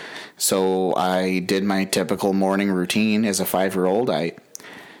old. So I did my typical morning routine as a 5-year-old. I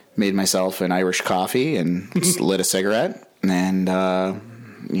made myself an Irish coffee and lit a cigarette and,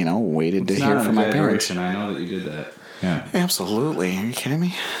 waited to hear from my parents. I know that you did that. Yeah. Absolutely. Are you kidding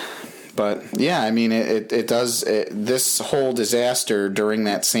me? But, yeah, I mean, it does. This whole disaster during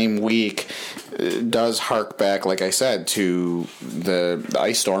that same week does hark back, like I said, to the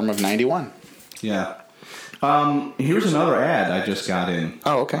ice storm of 91. Yeah. Here's another ad I just got in.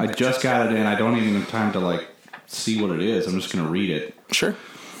 Oh, okay. I just got it in. I don't even have time to, see what it is. I'm just going to read it. Sure.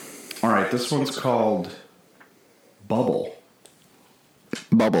 All right. This one's called Bubble.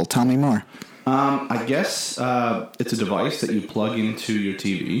 Bubble. Tell me more. I guess it's a device that you plug into your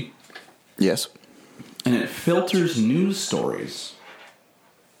TV. Yes. And it filters news stories.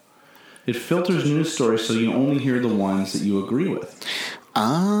 It filters news stories so you only hear the ones that you agree with.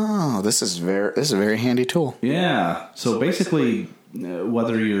 Oh, this is a very handy tool. Yeah. So basically,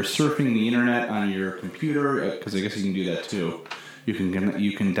 whether you're surfing the internet on your computer, because I guess you can do that too, you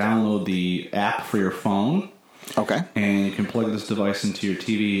can download the app for your phone. Okay. And you can plug this device into your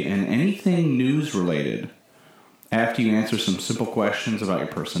TV, and anything news related, after you answer some simple questions about your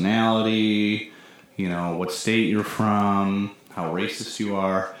personality, what state you're from, how racist you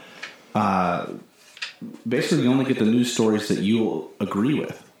are, basically you only get the news stories that you agree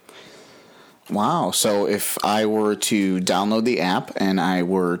with. Wow. So if I were to download the app and I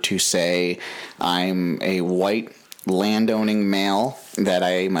were to say I'm a white landowning male, that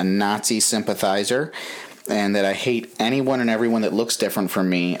I'm a Nazi sympathizer, and that I hate anyone and everyone that looks different from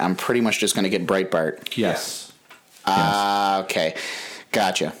me, I'm pretty much just going to get Breitbart. Yes. Okay.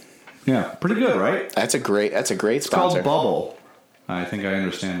 Gotcha. Yeah, pretty good, right? That's a great sponsor. It's called Bubble. I think I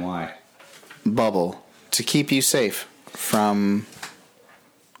understand why. Bubble. To keep you safe from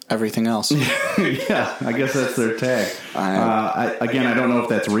everything else. Yeah, I guess that's their tag. I don't know if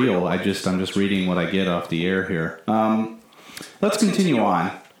that's real. I'm just reading what I get off the air here. Let's continue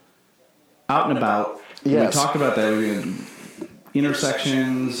on. Out and about. Yes. We talked about that.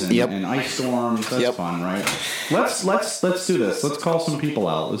 intersections and, Yep. and ice storms. That's Yep. fun, right? Let's do this. Let's call some people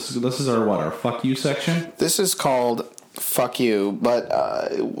out. This is our fuck you section. This is called Fuck You, but,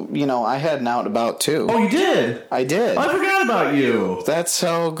 I had an out and about too. Oh, you did? I did. I forgot about you. That's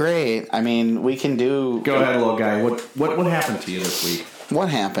so great. I mean, we can do... Go ahead, little guy. What happened to you this week? What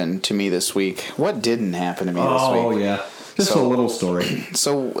happened to me this week? What didn't happen to me this Oh, week? yeah. Just a little story.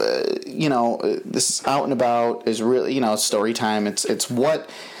 So, this out and about is really, story time. It's what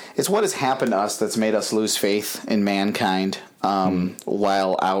has happened to us that's made us lose faith in mankind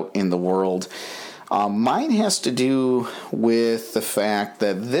while out in the world. Mine has to do with the fact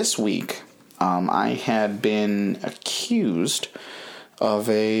that this week I had been accused of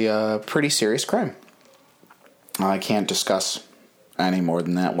a pretty serious crime. I can't discuss any more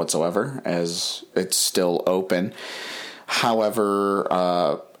than that whatsoever, as it's still open.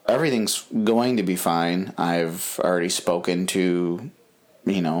 However, everything's going to be fine. I've already spoken to,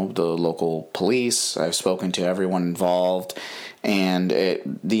 the local police. I've spoken to everyone involved, and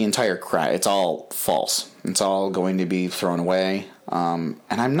the entire crime, it's all false. It's all going to be thrown away, and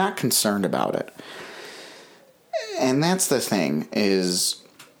I'm not concerned about it. And that's the thing, is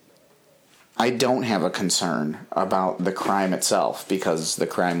I don't have a concern about the crime itself, because the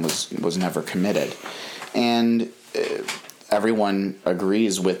crime was never committed. And everyone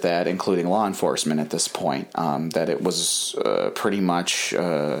agrees with that, including law enforcement at this point, that it was pretty much,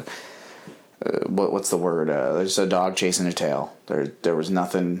 what's the word? There's a dog chasing a tail. There was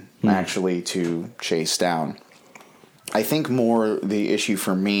nothing actually to chase down. I think more the issue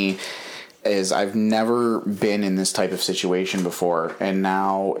for me is I've never been in this type of situation before, and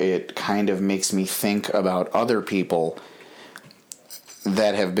now it kind of makes me think about other people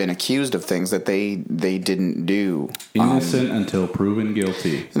that have been accused of things that they didn't do. Innocent until proven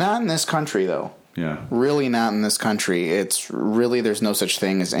guilty. Not in this country, though. Yeah. Really not in this country. It's really, there's no such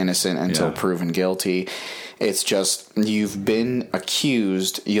thing as innocent until proven guilty. It's just, you've been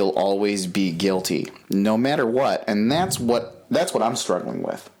accused, you'll always be guilty, no matter what. And that's what I'm struggling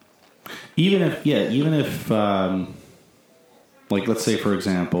with. Even if, like, let's say, for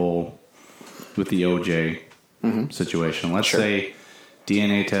example, with the OJ situation, let's say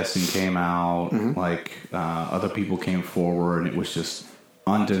DNA testing came out, other people came forward, and it was just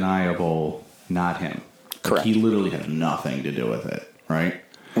undeniable, not him. Correct. Like, he literally had nothing to do with it, right?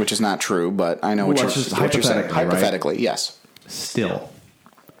 Which is not true, but I know what you're saying. Hypothetically, right? Yes. Still,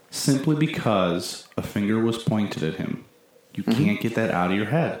 simply because a finger was pointed at him, you can't get that out of your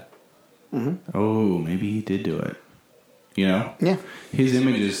head. Oh, maybe he did do it. Yeah. His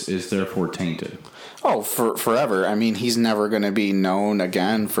image is therefore tainted. Oh, forever. I mean, he's never going to be known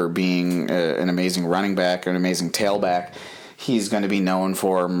again for being an amazing running back, an amazing tailback. He's going to be known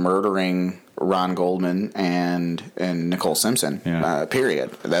for murdering Ron Goldman and Nicole Simpson.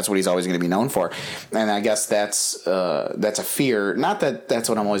 Period. That's what he's always going to be known for. And I guess that's a fear. Not that that's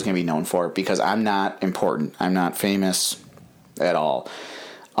what I'm always going to be known for, because I'm not important. I'm not famous at all.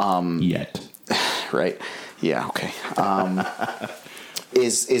 Yet. Right. Yeah. Okay.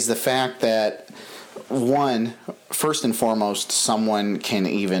 Is the fact that, one, first and foremost, someone can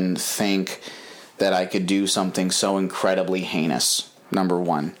even think that I could do something so incredibly heinous. Number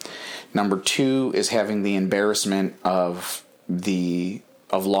one. Number two is having the embarrassment of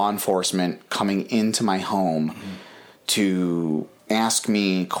law enforcement coming into my home to ask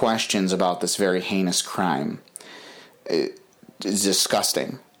me questions about this very heinous crime. It is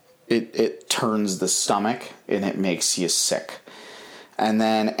disgusting. It turns the stomach and it makes you sick. And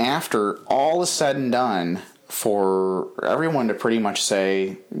then after all is said and done, for everyone to pretty much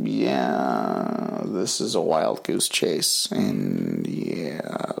say, yeah, this is a wild goose chase, and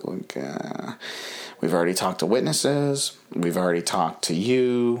yeah, look, we've already talked to witnesses, we've already talked to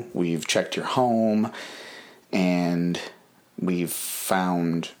you, we've checked your home, and we've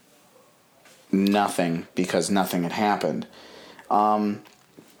found nothing because nothing had happened.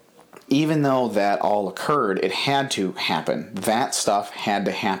 Even though that all occurred, it had to happen. That stuff had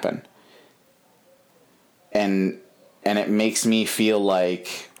to happen. And it makes me feel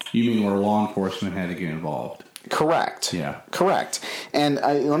like... You mean where law enforcement had to get involved? Correct. Yeah. Correct. And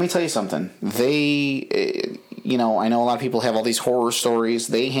let me tell you something. They, I know a lot of people have all these horror stories.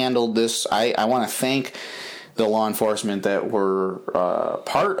 They handled this. I want to thank the law enforcement that were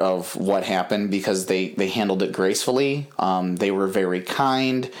part of what happened, because they handled it gracefully. They were very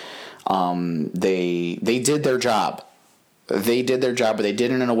kind. They did their job. They did their job, but they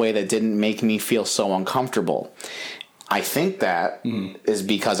did it in a way that didn't make me feel so uncomfortable. I think that is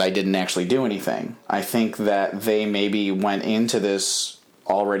because I didn't actually do anything. I think that they maybe went into this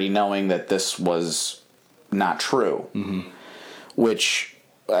already knowing that this was not true. which,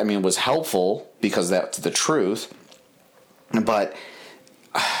 I mean, was helpful because that's the truth. But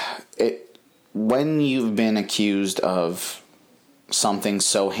when you've been accused of something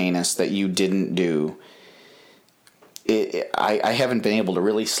so heinous that you didn't do, I haven't been able to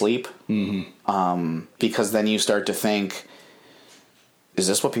really sleep. Because then you start to think, is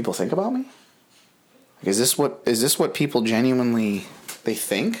this what people think about me? Is this what people genuinely they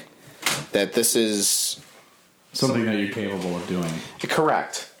think? That this is something that you're capable of doing.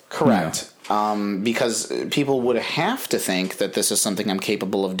 Correct. Yeah. Because people would have to think that this is something I'm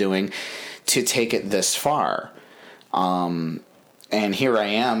capable of doing to take it this far. And here I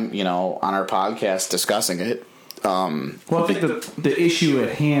am, on our podcast discussing it. Well, I think the issue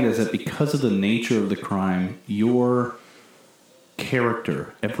at hand is that because of the nature of the crime, your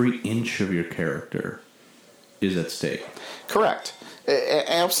character, every inch of your character, is at stake. Correct.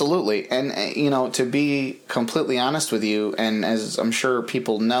 Absolutely. And, to be completely honest with you, and as I'm sure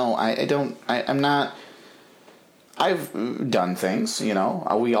people know, I've done things,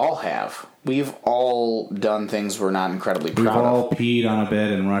 we all have. We've all done things we're not incredibly proud of. We've all peed on a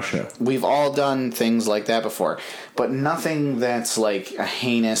bed in Russia. We've all done things like that before, but nothing that's like a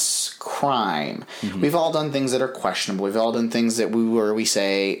heinous crime. Mm-hmm. We've all done things that are questionable. We've all done things that we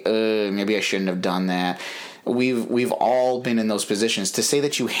say, maybe I shouldn't have done that. We've all been in those positions. To say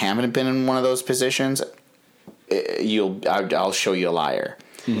that you haven't been in one of those positions, I'll show you a liar.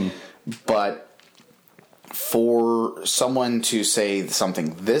 Mm-hmm. But for someone to say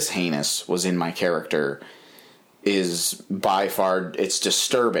something this heinous was in my character is by far, it's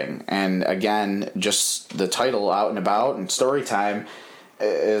disturbing. And again, just the title, Out and About, and story time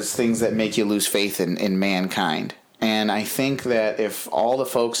is things that make you lose faith in mankind. And I think that if all the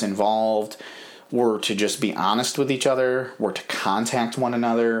folks involved were to just be honest with each other, were to contact one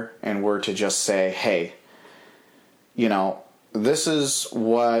another, and were to just say, hey, this is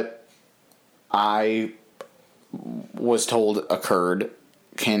what I was told occurred.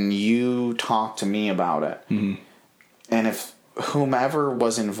 Can you talk to me about it? Mm-hmm. And if whomever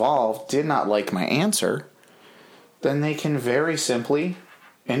was involved did not like my answer, then they can very simply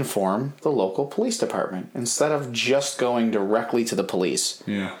inform the local police department instead of just going directly to the police.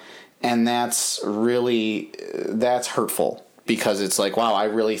 Yeah. And that's hurtful, because it's like, wow, I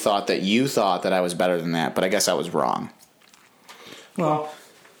really thought that you thought that I was better than that, but I guess I was wrong. Well,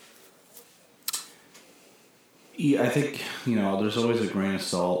 I think, there's always a grain of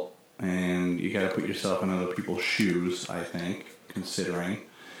salt, and you got to put yourself in other people's shoes, I think, considering.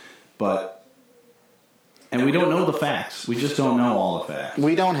 And we don't know the facts. We just don't know all the facts.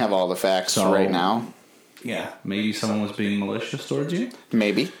 We don't have all the facts right now. Yeah, maybe someone was being malicious towards you.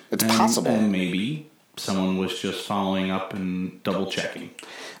 Maybe. It's possible. And maybe someone was just following up and double-checking,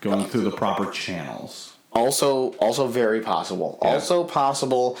 going through the proper channels. Also very possible. Yeah. Also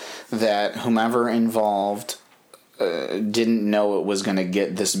possible that whomever involved didn't know it was going to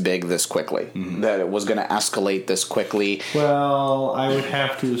get this big this quickly. Mm-hmm. That it was going to escalate this quickly. Well, I would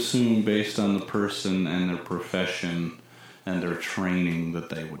have to assume, based on the person and their profession and their training, that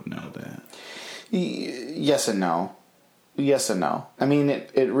they would know that. Yes and no. I mean,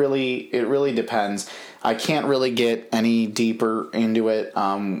 it really depends. I can't really get any deeper into it.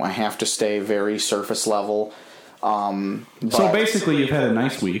 I have to stay very surface level. So basically, you've had a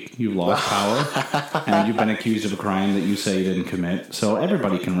nice week. You've lost power, and you've been accused of a crime that you say you didn't commit. So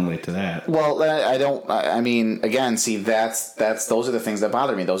everybody can relate to that. Well, I mean, again, see, that's those are the things that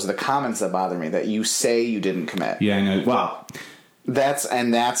bother me. Those are the comments that bother me, that you say you didn't commit. Yeah, I know. Wow. That's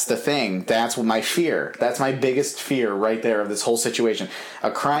the thing. That's my fear. That's my biggest fear right there of this whole situation. A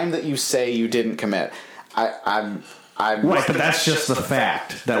crime that you say you didn't commit. I'm right, but that's just the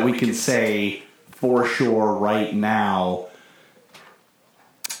fact that we can say for sure right now.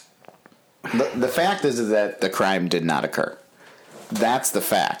 The fact is that the crime did not occur. That's the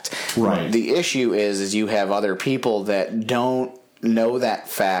fact. Right. The issue is you have other people that don't know that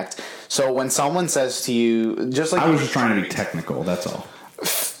fact. So when someone says to you, just like I was just trying to be technical, that's all.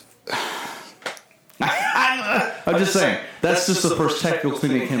 I'm just saying, that's just the first technical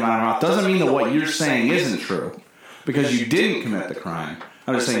thing that came out of my mouth. Doesn't mean that what you're saying isn't true, because you didn't commit the crime.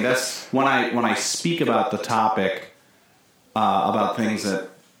 I'm just saying that's when I speak about the topic, about things that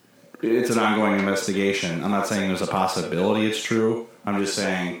it's an ongoing investigation. I'm not saying there's a possibility it's true. I'm just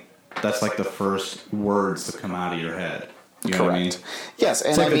saying that's like the first words that come out of your head. You know what I mean? Yes, and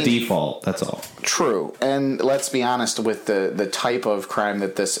it's like a default. That's all. True, and let's be honest with the type of crime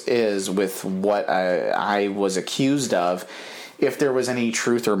that this is, with what I was accused of. If there was any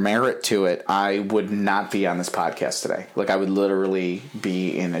truth or merit to it, I would not be on this podcast today. Like, I would literally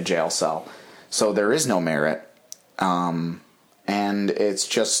be in a jail cell. So there is no merit. and it's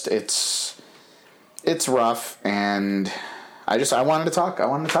rough, and I wanted to talk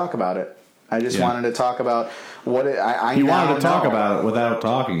about it. I just wanted to talk about what you wanted to talk about it without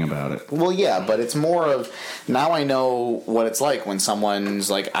talking about it. Well, yeah, but it's more of, now I know what it's like when someone's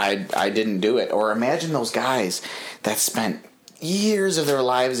like, I didn't do it. Or imagine those guys that spent years of their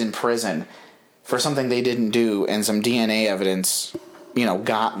lives in prison for something they didn't do, and some DNA evidence,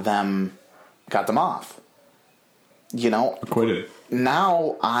 got them off. Acquitted.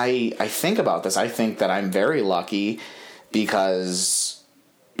 Now I think about this. I think that I'm very lucky because,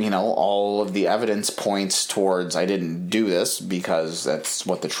 all of the evidence points towards I didn't do this, because that's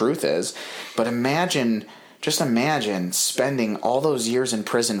what the truth is. But just imagine spending all those years in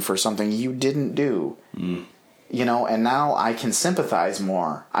prison for something you didn't do. And now I can sympathize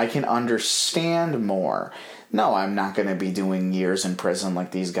more. I can understand more. No, I'm not going to be doing years in prison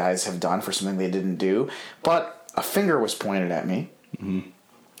like these guys have done for something they didn't do. But a finger was pointed at me,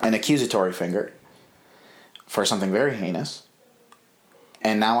 an accusatory finger, for something very heinous.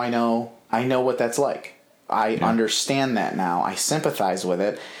 And now I know what that's like. I understand that now. I sympathize with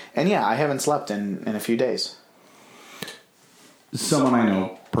it. And yeah, I haven't slept in a few days. Someone I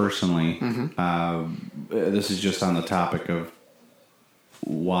know personally, this is just on the topic of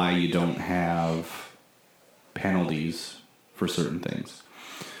why you don't have penalties for certain things.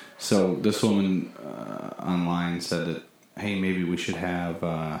 So this woman online said that, hey, maybe we should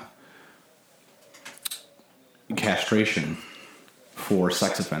have castration for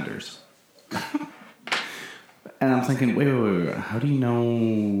sex offenders. And I'm thinking, wait. How do you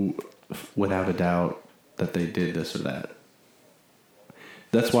know without a doubt that they did this or that?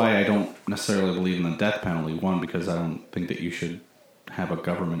 That's why I don't necessarily believe in the death penalty. One, because I don't think that you should have a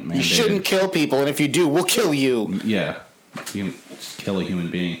government mandated. You shouldn't kill people, and if you do, we'll kill you. Yeah, you just kill a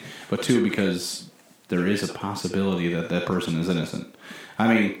human being. But two, because there is a possibility that that person is innocent.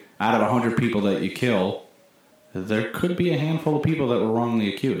 I mean, out of 100 people that you kill, there could be a handful of people that were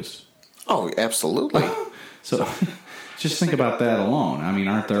wrongly accused. Oh, absolutely. So just think about that alone. I mean,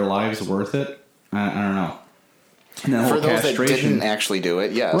 aren't their lives worth it? I don't know. For those that didn't actually do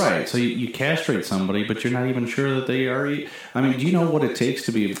it, yes. Right. So you castrate somebody, but you're not even sure that they are. I mean, do you know what it takes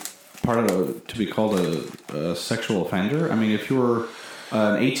to be to be called a sexual offender? I mean, if you were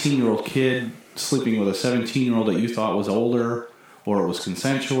an 18-year-old kid sleeping with a 17-year-old that you thought was older, or it was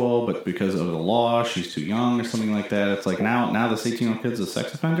consensual, but because of the law, she's too young or something like that, it's like now this 18-year-old kid's a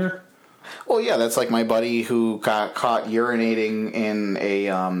sex offender? Well, yeah, that's like my buddy who got caught urinating in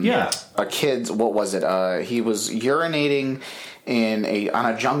a kid's, what was it? He was urinating on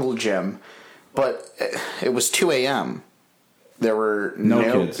a jungle gym, but it was 2 a.m. There were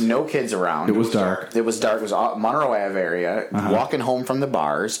no kids around. It was dark. It was Monroe Ave area, walking home from the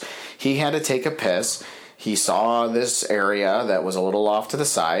bars. He had to take a piss. He saw this area that was a little off to the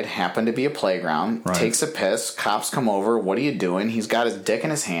side, happened to be a playground, takes a piss, cops come over, what are you doing? He's got his dick in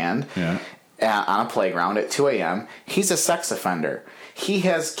his hand on a playground at 2 a.m. He's a sex offender. He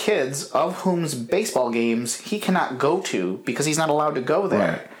has kids of whom's baseball games he cannot go to because he's not allowed to go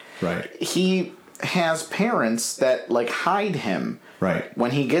there. Right. He has parents that, hide him. Right. When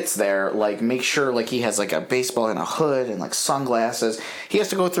he gets there, make sure, he has, a baseball and a hood and, sunglasses. He has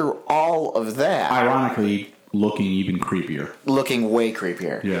to go through all of that. Ironically, looking even creepier. Looking way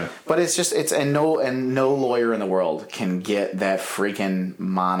creepier. Yeah. But no lawyer in the world can get that freaking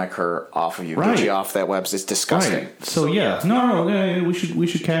moniker off of you. Right. Get you off that website. It's disgusting. Right. So, yeah. No, we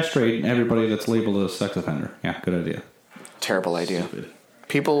should castrate everybody that's labeled a sex offender. Yeah, good idea. Terrible idea. Stupid.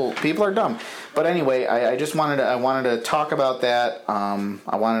 People are dumb. But anyway, I just wanted to talk about that.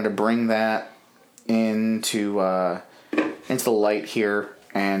 I wanted to bring that into the light here,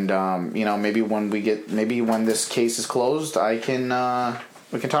 and maybe when this case is closed, we can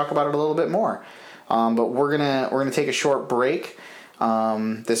talk about it a little bit more. But we're gonna take a short break.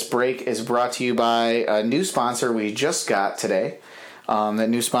 This break is brought to you by a new sponsor we just got today. That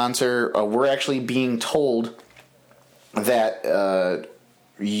new sponsor, we're actually being told that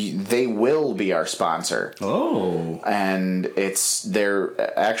they will be our sponsor. Oh. And they're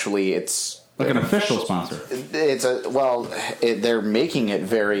like an official sponsor. They're making it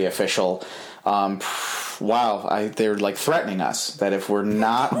very official. They're threatening us that if we're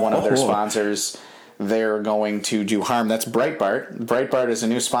not one of their sponsors, they're going to do harm. That's Breitbart. Breitbart is a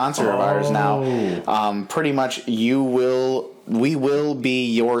new sponsor of ours now. Pretty much we will be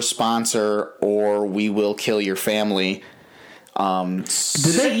your sponsor, or we will kill your family. Did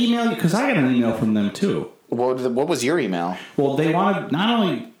they email you? Because I got an email from them too. What was your email? Well, they wanted, not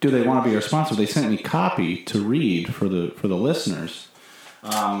only do they want to be our sponsor, they sent me copy to read for the listeners.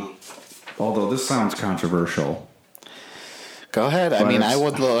 Although this sounds controversial. Go ahead. I But mean, it's-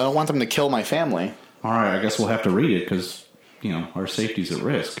 I don't want them to kill my family. All right, I guess we'll have to read it because, our safety's at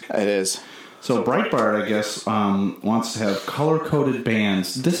risk. It is. So Breitbart, I guess, wants to have color-coded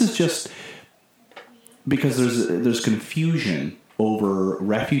bands. This is just because there's confusion over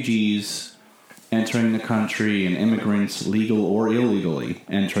refugees entering the country and immigrants, legal or illegally,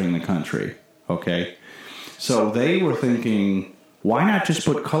 entering the country. Okay? So they were thinking, why not just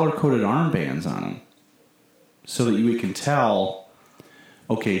put color-coded armbands on them? So that we can tell,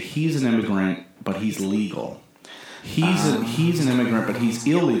 okay, he's an immigrant, but he's legal. He's an immigrant, but he's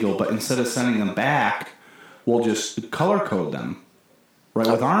illegal. But instead of sending them back, we'll just color code them, right,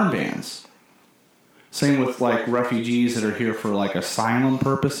 with armbands. Same with like refugees that are here for like asylum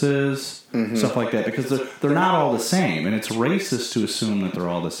purposes, stuff like that, because they're not all the same, and it's racist to assume that they're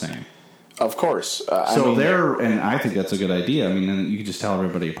all the same. Of course. And I think that's a good idea. I mean, then you can just tell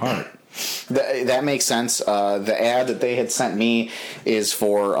everybody apart. That makes sense. The ad that they had sent me is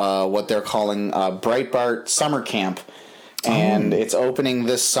for what they're calling Breitbart Summer Camp. And it's opening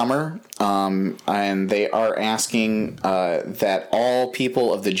this summer. And they are asking that all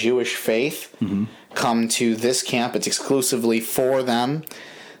people of the Jewish faith come to this camp. It's exclusively for them.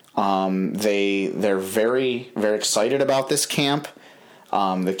 They're very, very excited about this camp.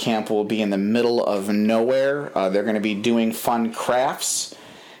 The camp will be in the middle of nowhere. They're going to be doing fun crafts.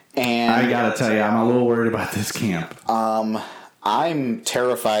 And I gotta tell you, I'm a little worried about this camp. I'm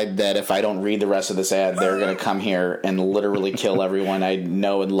terrified that if I don't read the rest of this ad, they're going to come here and literally kill everyone I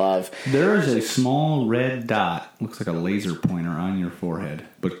know and love. There is a small red dot, looks like a laser pointer on your forehead.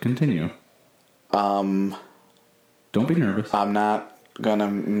 But continue. Don't be nervous. I'm not going to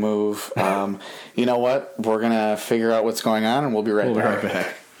move. You know what? We're going to figure out what's going on, and we'll be right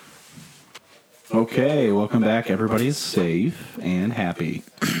back. Okay, welcome back. Everybody's safe and happy.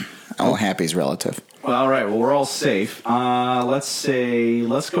 Oh, happy's relative. Well, all right. Well, we're all safe.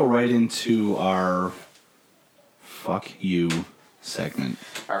 Let's go right into our "fuck you" segment.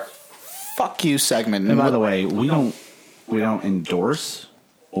 Our fuck you segment. And by the way, we don't endorse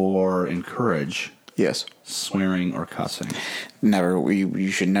or encourage yes, swearing or cussing. Never. You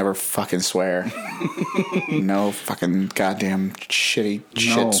should never fucking swear. No fucking goddamn shit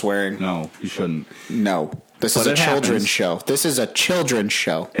swearing. No, you shouldn't. No. This is a children's show. This is a children's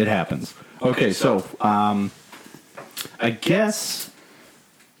show. It happens. Okay, so I guess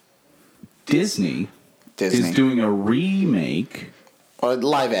Disney is doing a remake, a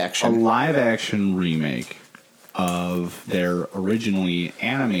live action remake of their originally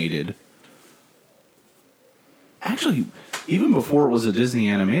animated. Actually, even before it was a Disney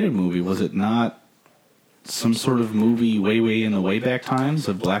animated movie, was it not some sort of movie way in the way back times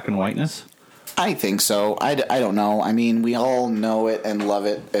of black and whiteness? I think so. I don't know. I mean, we all know it and love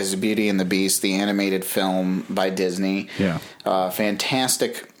it as Beauty and the Beast, the animated film by Disney. Yeah.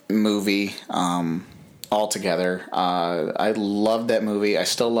 Fantastic movie altogether. I loved that movie. I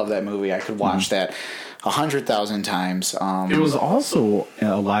still love that movie. I could watch that 100,000 times. It was also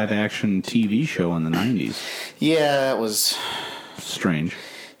a live-action TV show in the 90s. Yeah, it was strange.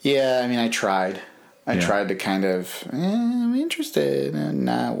 Yeah, I mean, I tried. I tried to kind of, I'm interested, and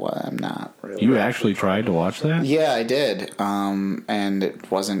I'm not really. You actually tried to watch that? Yeah, I did, and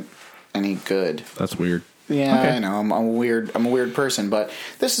it wasn't any good. That's weird. Yeah, okay. I know. I'm a weird person, but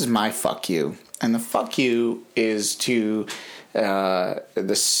this is my fuck you, and the fuck you is to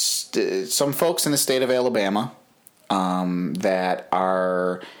some folks in the state of Alabama that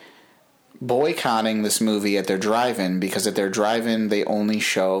are boycotting this movie at their drive-in because at their drive-in they only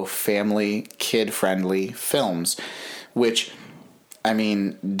show family, kid-friendly films, which, I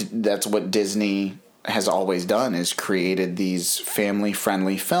mean, that's what Disney has always done, is created these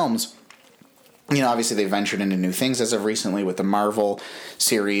family-friendly films. You know, obviously they ventured into new things as of recently with the Marvel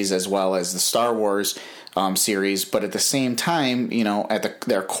series as well as the Star Wars series, but at the same time, you know, at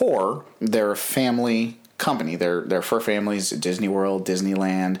their core, they're a family company. They're for families, Disney World,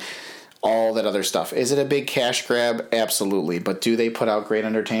 Disneyland, all that other stuff. Is it a big cash grab? Absolutely. But do they put out great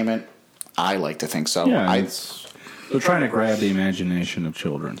entertainment? I like to think so. Yeah, they're trying to grab the imagination of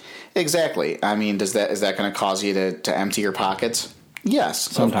children. Exactly. I mean, is that going to cause you to empty your pockets? Yes,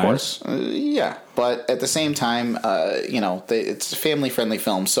 sometimes. Of course. Yeah, but at the same time, you know, it's a family-friendly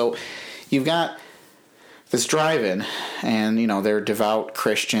film. So you've got this drive-in, and you know they're devout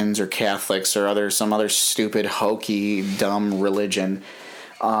Christians or Catholics or some other stupid, hokey, dumb religion.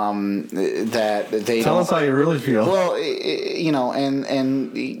 That they tell us how you really feel. Well, you know,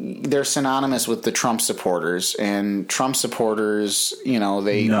 and they're synonymous with the Trump supporters, and Trump supporters, you know,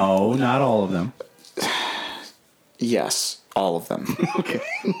 they no, not all of them. Yes, all of them. Okay.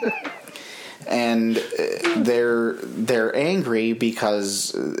 And they're angry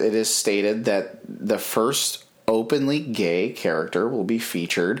because it is stated that the first openly gay character will be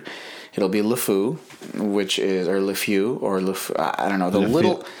featured. It'll be LeFou, which is, or LeFou, or I don't know, the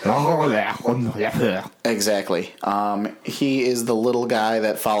little... Exactly. He is the little guy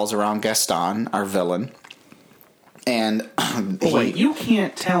that follows around Gaston, our villain. And... Wait, you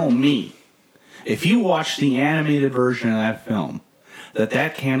can't tell me, if you watch the animated version of that film,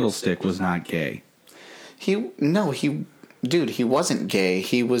 that candlestick was not gay. Dude, he wasn't gay.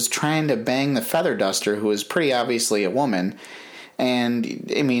 He was trying to bang the feather duster, who is pretty obviously a woman.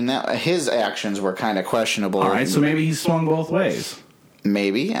 And, I mean, his actions were kind of questionable. All right, so maybe he swung both ways.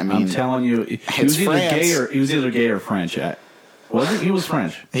 Maybe. I mean, I'm telling you, he was either gay or French. Wasn't he? Was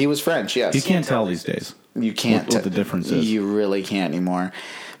French. He was French, yes. You can't tell these days. You can't what the difference is. You really can't anymore.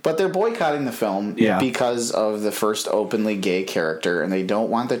 But they're boycotting the film because of the first openly gay character, and they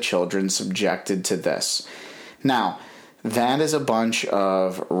don't want the children subjected to this. Now, that is a bunch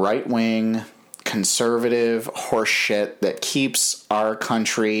of right-wing, conservative horse shit that keeps our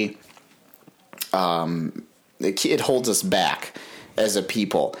country, it holds us back as a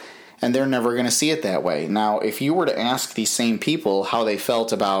people. And they're never going to see it that way. Now, if you were to ask these same people how they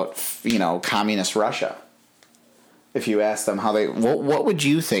felt about, communist Russia, if you asked them how what would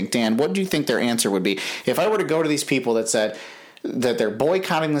you think, Dan? What do you think their answer would be? If I were to go to these people that said that they're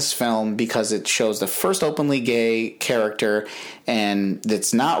boycotting this film because it shows the first openly gay character and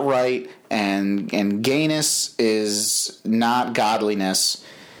it's not right and gayness is not godliness,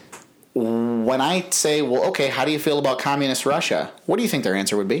 when I say, well, okay, how do you feel about communist Russia? What do you think their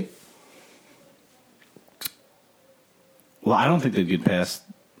answer would be? Well, I don't think they'd get past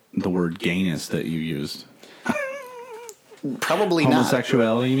the word gayness that you used. Probably not.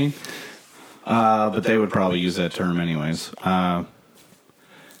 Homosexuality, you mean? But they would probably use that term anyways.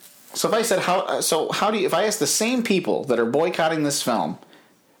 So if I said if I asked the same people that are boycotting this film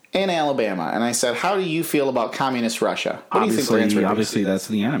in Alabama, and I said, how do you feel about communist Russia? What do you think their answer would be? Obviously, that's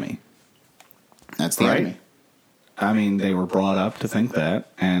the enemy. That's the enemy. I mean, they were brought up to think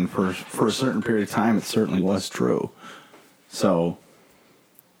that, and for a certain period of time, it certainly was true. So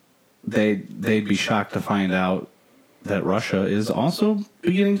they'd be shocked to find out that Russia is also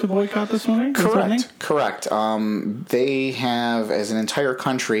beginning to boycott this movie? Correct. They have, as an entire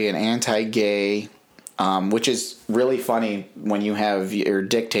country, an anti-gay, which is really funny when you have your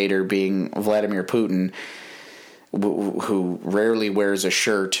dictator being Vladimir Putin, who rarely wears a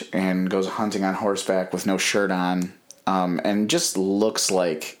shirt and goes hunting on horseback with no shirt on, and just looks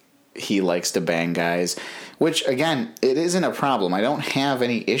like he likes to bang guys, which, again, it isn't a problem. I don't have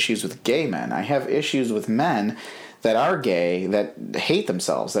any issues with gay men. I have issues with men that are gay, that hate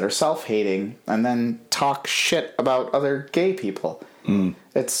themselves, that are self-hating, and then talk shit about other gay people.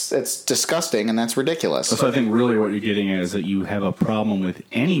 It's disgusting, and that's ridiculous. So I think really what you're getting at is that you have a problem with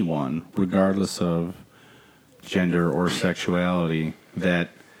anyone, regardless of gender or sexuality, that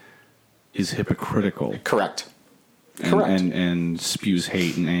is hypocritical. Correct. And spews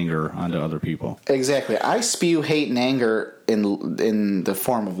hate and anger onto other people. Exactly. I spew hate and anger in the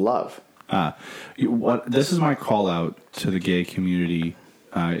form of love. This is my call out to the gay community,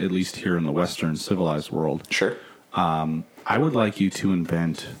 at least here in the Western civilized world. Sure. I would like you to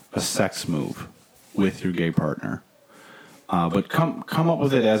invent a sex move with your gay partner, but come up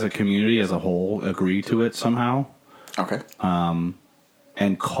with it as a community, as a whole. Agree to it somehow. Okay.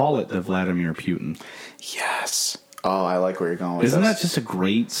 And call it the Vladimir Putin. Yes. Oh, I like where you're going with Isn't this. that just a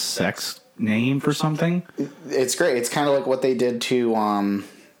great sex name for something? It's great. It's kind of like what they did to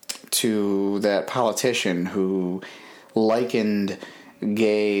that politician who likened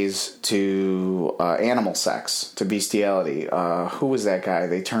gays to animal sex, to bestiality. Who was that guy?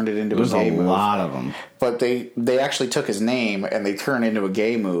 They turned it into a gay move. There's a lot of them. But they actually took his name and they turned it into a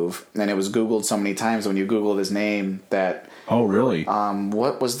gay move. And it was Googled so many times when you Googled his name that... Oh, really?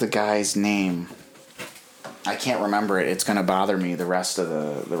 What was the guy's name? I can't remember it. It's going to bother me the rest of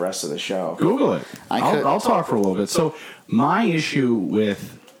the show. Google it. I'll talk for a little bit. So my issue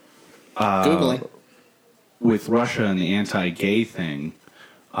with Googling with Russia and the anti-gay thing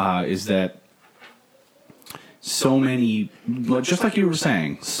is that so many, just like you were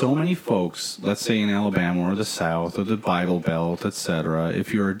saying, so many folks, let's say in Alabama or the South or the Bible Belt, etc.,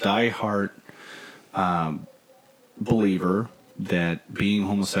 if you're a diehard believer that being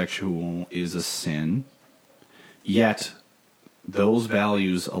homosexual is a sin, yet those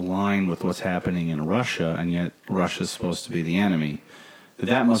values align with what's happening in Russia, and yet Russia's supposed to be the enemy,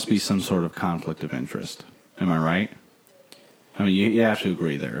 that must be some sort of conflict of interest. Am I right? I mean, you have to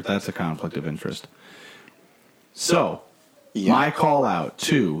agree there. That's a conflict of interest. So, Yeah. My call out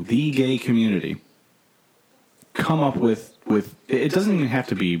to the gay community: come up with it doesn't even have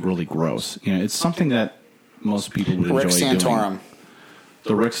to be really gross. You know, it's something that most people would Rick enjoy Santorum. doing.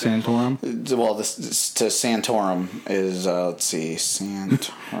 The Rick Santorum. Well, this to Santorum is let's see,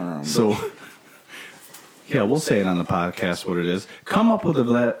 Santorum. So, yeah, we'll say it on the podcast what it is. Come up with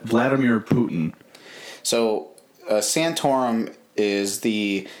a Vladimir Putin. So, Santorum is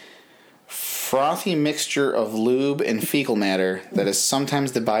the frothy mixture of lube and fecal matter that is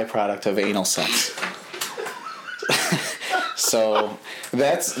sometimes the byproduct of anal sex. So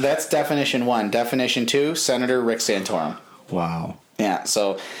that's definition 1. Definition 2: Senator Rick Santorum. Wow. Yeah,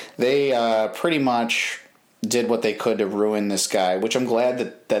 so they pretty much did what they could to ruin this guy, which I'm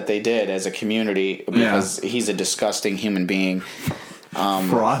glad that they did as a community, because he's a disgusting human being.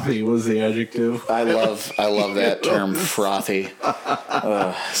 Frothy was the adjective. I love that term, frothy.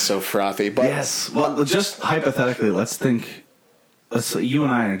 So frothy. But Yes. Well, just hypothetically, you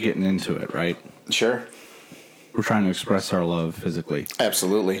and I are getting into it, right? Sure, We're trying to express our love physically.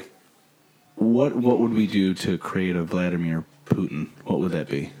 absolutely. What would we do to create a Vladimir Putin? What would that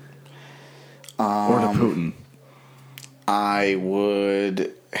be? Or the Putin? I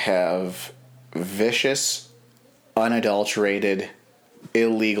would have vicious, unadulterated,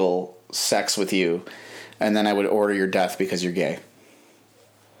 illegal sex with you, and then I would order your death because you're gay.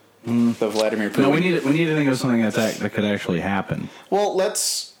 The Vladimir Putin. No, we need to think of something that could actually happen. Well,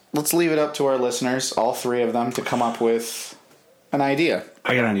 let's leave it up to our listeners, all 3 of them, to come up with an idea.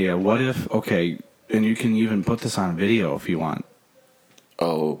 I got an idea. What if, okay, and you can even put this on video if you want.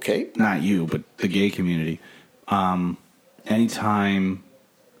 Okay. Not you, but the gay community. Anytime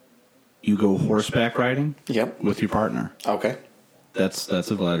you go horseback riding Yep. with your partner, Okay. that's a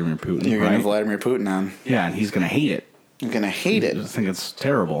Vladimir Putin, You're right? going to Vladimir Putin on. Yeah, and he's going to hate it. You're going to hate I it. think it's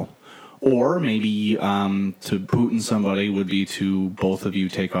terrible. Or maybe to Putin somebody would be to both of you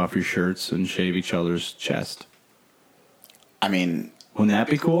take off your shirts and shave each other's chest. I mean, Wouldn't that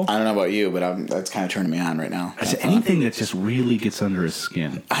be cool? I don't know about you, but that's kind of turning me on right now. Anything that just really gets under his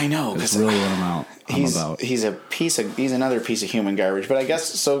skin. I know, That's because really what I'm about. he's another piece of human garbage. But I guess,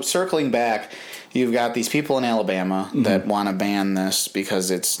 so circling back, you've got these people in Alabama that want to ban this because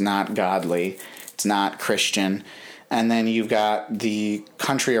it's not godly, it's not Christian. And then you've got the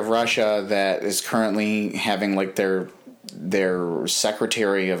country of Russia that is currently having like their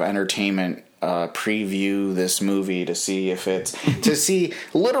Secretary of Entertainment preview this movie to see if it's to see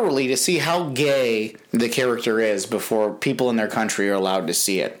how gay the character is before people in their country are allowed to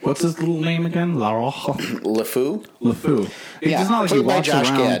see it. What's his little name again? LeFou? LeFou. Yeah, It's not like he played by walks Josh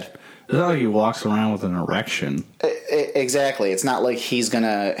around. Gad. It's not like he walks around with an erection. Exactly. It's not like he's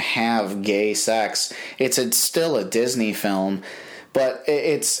gonna have gay sex. It's still a Disney film, but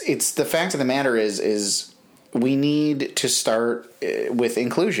it's the fact of the matter is we need to start with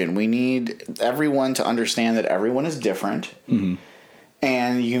inclusion. We need everyone to understand that everyone is different,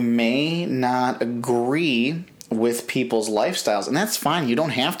 and you may not agree with people's lifestyles, and that's fine. You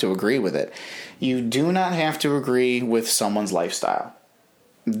don't have to agree with it. You do not have to agree with someone's lifestyle.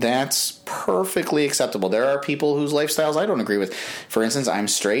 That's perfectly acceptable. There are people whose lifestyles I don't agree with. For instance, I'm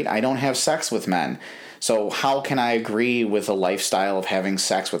straight. I don't have sex with men. So how can I agree with a lifestyle of having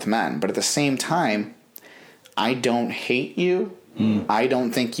sex with men? But at the same time, I don't hate you. I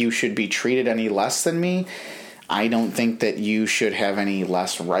don't think you should be treated any less than me. I don't think that you should have any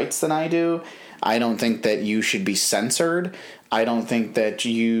less rights than I do. I don't think that you should be censored. I don't think that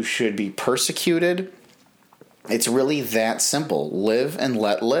you should be persecuted. It's really that simple. Live and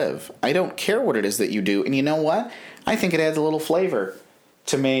let live. I don't care what it is that you do. And you know what? I think it adds a little flavor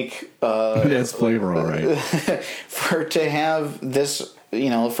to make... That's flavor, all right. to have this,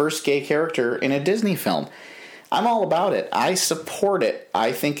 first gay character in a Disney film. I'm all about it. I support it.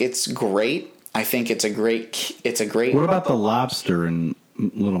 I think it's great. I think it's a great... What about the lobster in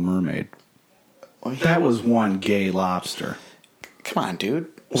Little Mermaid? That was one gay lobster. Come on, dude.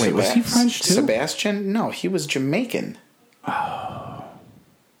 Wait, was he French too? Sebastian? No, he was Jamaican. Oh.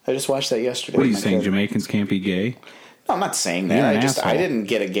 I just watched that yesterday. What are you saying, Jamaicans can't be gay? No, I'm not saying You're that. an asshole. I didn't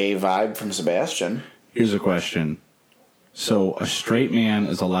get a gay vibe from Sebastian. Here's a question. So a straight man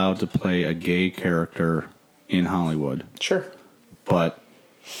is allowed to play a gay character in Hollywood, Sure. but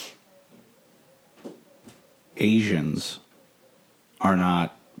Asians are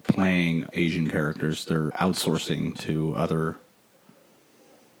not playing Asian characters. They're outsourcing to other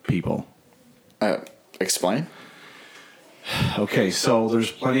people. Explain. Okay, so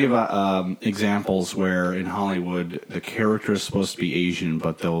there's plenty of examples where in Hollywood the character is supposed to be Asian,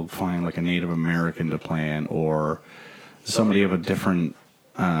 but they'll find like a Native American to play in, or somebody of a different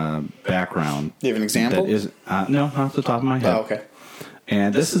background. Do you have an example? That is, no, not off the top of my head. Oh, okay.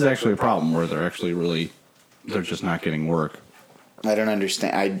 And this is actually a problem where they're just not getting work. I don't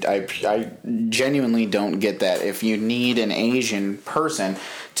understand. I genuinely don't get that. If you need an Asian person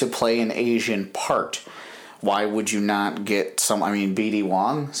to play an Asian part, why would you not get some? I mean, BD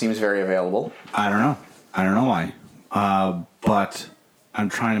Wong seems very available. I don't know why. But I'm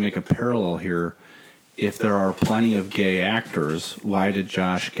trying to make a parallel here. If there are plenty of gay actors, why did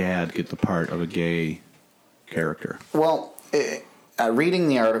Josh Gad get the part of a gay character? Well, reading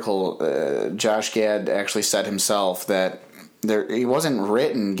the article, Josh Gad actually said himself that he wasn't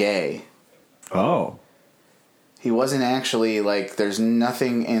written gay. Oh. He wasn't actually, like, there's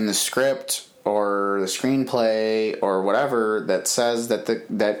nothing in the script or the screenplay or whatever that says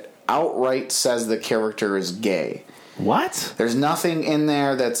that outright says the character is gay. What? There's nothing in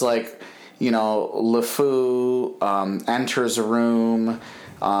there that's like, LeFou enters a room,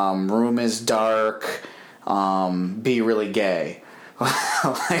 room is dark, be really gay.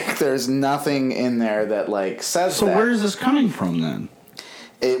 Like, there's nothing in there that, like, says so that. So where is this coming from, then?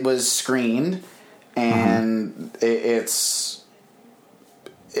 It was screened, and it's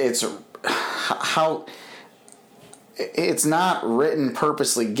how... It's not written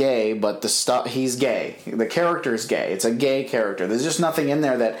purposely gay, but he's gay. The character is gay. It's a gay character. There's just nothing in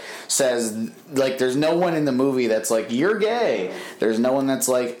there that says, like, there's no one in the movie that's like, you're gay. There's no one that's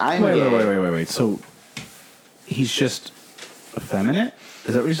like, I'm gay. Wait. So he's just effeminate?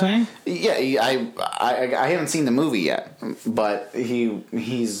 Is that what you're saying? Yeah, I haven't seen the movie yet, but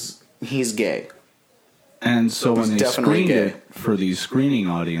he's gay. And so when they screened it for these screening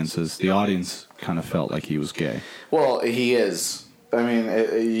audiences, the audience kind of felt like he was gay. Well, he is. I mean,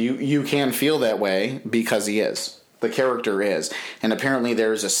 you can feel that way because he is. The character is. And apparently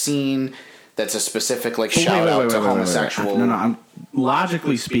there's a scene that's a specific, like, shout-out to homosexual... No, I'm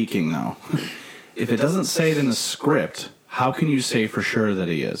logically speaking, though, if it doesn't say it in the script, how can you say for sure that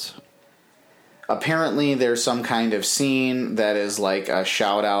he is? Apparently there's some kind of scene that is like a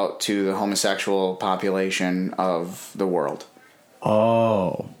shout-out to the homosexual population of the world.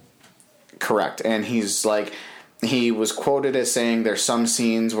 Oh. Correct. And he's like... He was quoted as saying there's some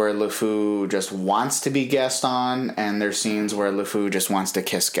scenes where LeFou just wants to be Gaston, and there's scenes where LeFou just wants to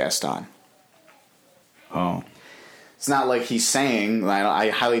kiss Gaston. Oh. It's not like he's saying, I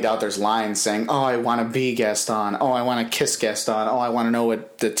highly doubt there's lines saying, oh, I want to be Gaston, oh, I want to kiss Gaston, oh, I want to know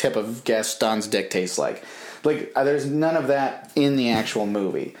what the tip of Gaston's dick tastes like. Like, there's none of that in the actual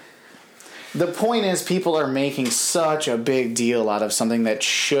movie. The point is, people are making such a big deal out of something that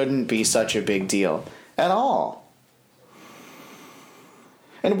shouldn't be such a big deal at all.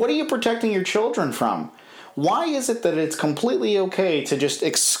 And what are you protecting your children from? Why is it that it's completely okay to just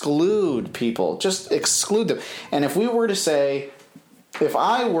exclude people? Just exclude them. And if I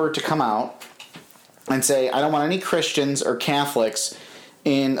were to come out and say, I don't want any Christians or Catholics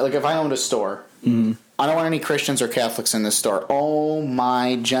in, like, if I owned a store, I don't want any Christians or Catholics in this store. Oh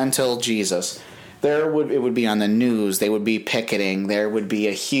my gentle Jesus. It would be on the news. They would be picketing. There would be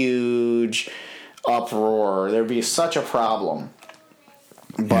a huge uproar. There would be such a problem.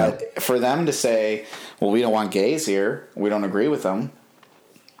 But for them to say, well, we don't want gays here, we don't agree with them,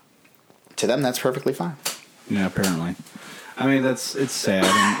 to them that's perfectly fine. Yeah, apparently. I mean, it's sad.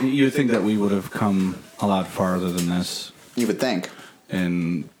 And you would think that we would have come a lot farther than this. You would think.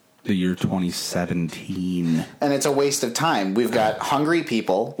 In the year 2017. And it's a waste of time. We've got hungry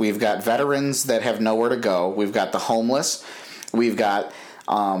people. We've got veterans that have nowhere to go. We've got the homeless. We've got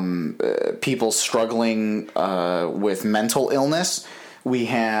people struggling with mental illness. We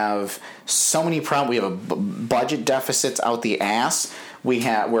have so many problems. We have a budget deficits out the ass.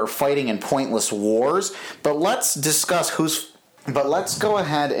 We're fighting in pointless wars. But let's go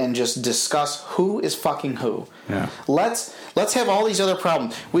ahead and just discuss who is fucking who. Yeah. Let's have all these other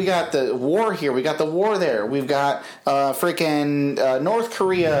problems. We got the war here. We got the war there. We've got freaking North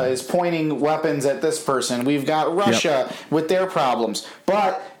Korea is pointing weapons at this person. We've got Russia with their problems.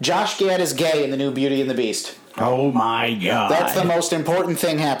 But Josh Gad is gay in the new Beauty and the Beast. Oh my God. That's the most important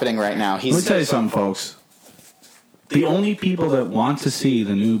thing happening right now. Let me tell you something, folks. The only people that want to see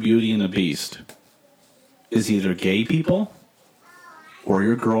the new Beauty and the Beast is either gay people or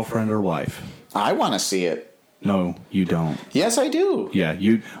your girlfriend or wife. I want to see it. No, you don't. Yes, I do. Yeah,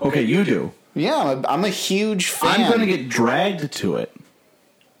 you. Okay, you do. Yeah, I'm a huge fan. I'm going to get dragged to it.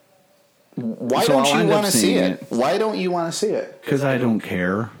 Why don't you want to see it? Why don't you want to see it? Because I don't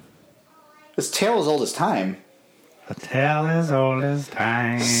care. This tale is old as time. A tale as old as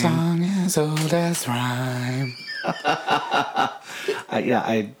time. Song as old as rhyme.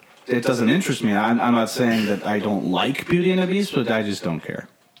 I it doesn't interest me. I'm not saying that I don't like Beauty and the Beast, but I just don't care.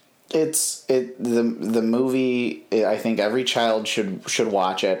 The movie. I think every child should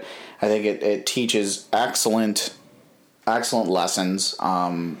watch it. I think it teaches excellent lessons.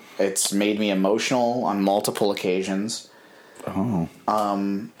 It's made me emotional on multiple occasions. Oh.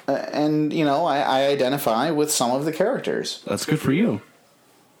 And I identify with some of the characters. That's good for you.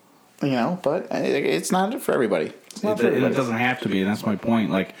 But it's not for everybody. It doesn't have to be, and that's my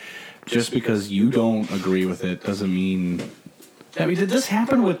point. Like, just because you don't agree with it doesn't mean. I mean, did this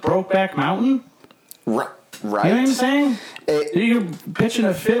happen with Brokeback Mountain? Right. You know what I'm saying? You're pitching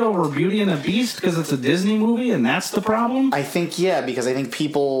a fit over Beauty and the Beast because it's a Disney movie, and that's the problem? I think, because I think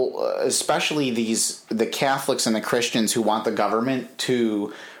people, especially the Catholics and the Christians who want the government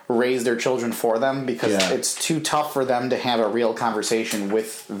to raise their children for them because it's too tough for them to have a real conversation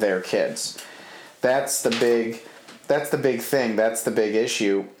with their kids. That's the big thing. That's the big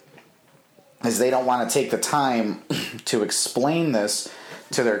issue. Is they don't want to take the time to explain this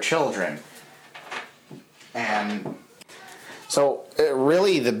to their children. And so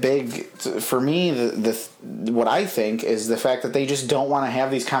really for me, what I think is the fact that they just don't want to have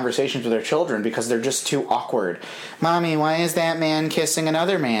these conversations with their children because they're just too awkward. Mommy, why is that man kissing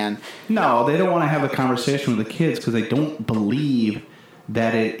another man? No, they don't want to have a conversation with the kids because they don't believe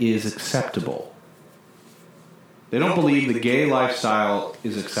that it is acceptable. They don't believe the gay lifestyle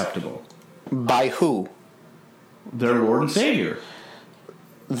is acceptable. By who? Their Lord and Savior.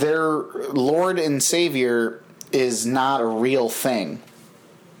 Their Lord and Savior is not a real thing.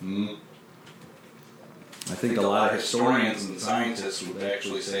 I think a lot of historians and scientists would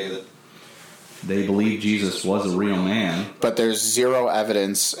actually say that they believe Jesus was a real man. But there's zero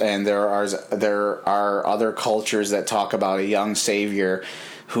evidence, and there are other cultures that talk about a young Savior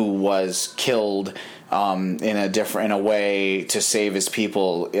who was killed in a way to save his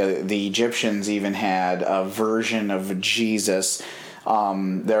people. The Egyptians even had a version of Jesus.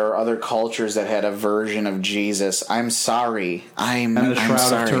 There are other cultures that had a version of Jesus. I'm sorry. And the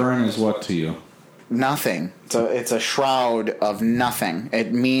Shroud of Turin is what to you? Nothing. It's a shroud of nothing.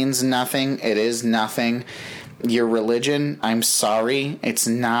 It means nothing. It is nothing. Your religion, I'm sorry, it's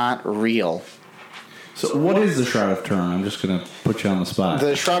not real. So what is the Shroud of Turin? I'm just going to put you on the spot.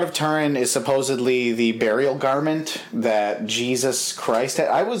 The Shroud of Turin is supposedly the burial garment that Jesus Christ had.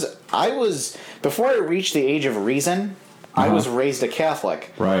 I was before I reached the age of reason, I was raised a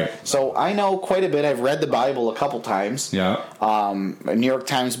Catholic. Right. So I know quite a bit. I've read the Bible a couple times. Yeah. A New York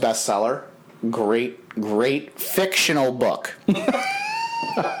Times bestseller. Great fictional book.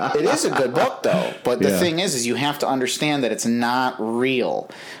 It is a good book, though. But the thing is you have to understand that it's not real.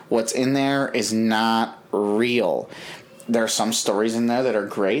 What's in there is not real. There are some stories in there that are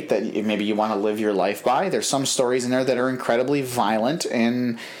great that maybe you want to live your life by. There's some stories in there that are incredibly violent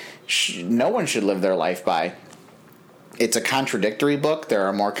and no one should live their life by. It's a contradictory book. There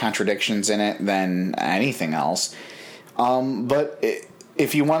are more contradictions in it than anything else. But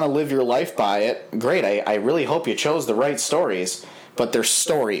if you want to live your life by it, great. I really hope you chose the right stories. But they're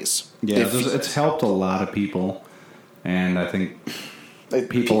stories. Yeah, it's helped a lot of people. And I think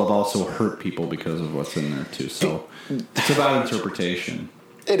people have also hurt people because of what's in there, too. So it's about interpretation.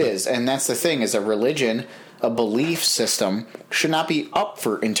 It is. And that's the thing, is a religion, a belief system, should not be up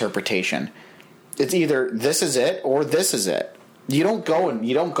for interpretation. It's either this is it or this is it. You don't go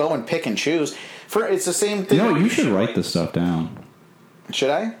and pick and choose. It's the same thing. You should write this stuff down. Should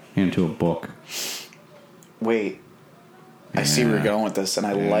I? Into a book. Wait. I see where you're going with this, and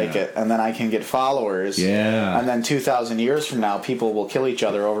I like it. And then I can get followers. Yeah. And then 2,000 years from now, people will kill each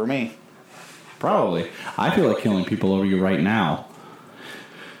other over me. Probably. I feel like killing people over you right now.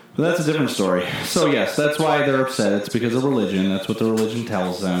 But that's a different story. So yes, that's why they're upset. It's because of religion. That's what the religion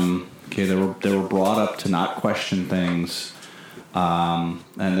tells them. Okay, they were brought up to not question things, and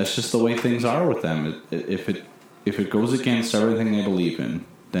that's just the way things are with them. If it goes against everything they believe in,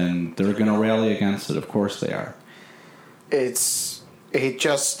 then they're going to rally against it. Of course they are.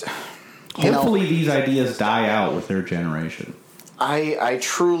 Hopefully these ideas die out with their generation. I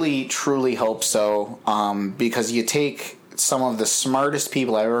truly, truly hope so, because you take some of the smartest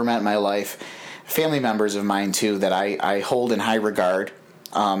people I've ever met in my life, family members of mine too, that I hold in high regard,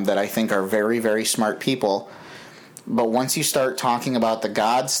 that I think are very, very smart people. But once you start talking about the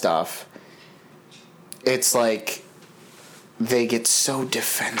God stuff, it's like they get so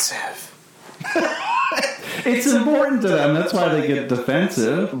defensive. It's important to them. That's why they get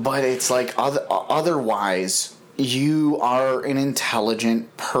defensive. But it's like otherwise, you are an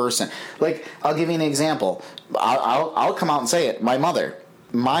intelligent person. Like, I'll give you an example. I'll come out and say it. My mother.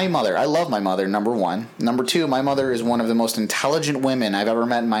 my mother, I love my mother, number one. Number two, my mother is one of the most intelligent women I've ever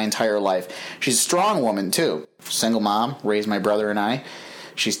met in my entire life. She's a strong woman, too. Single mom, raised my brother and I.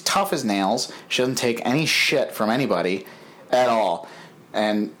 She's tough as nails. She doesn't take any shit from anybody at all.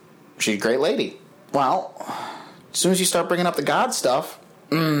 And she's a great lady. Well, as soon as you start bringing up the God stuff,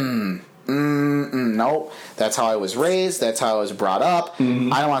 nope. That's how I was raised. That's how I was brought up. I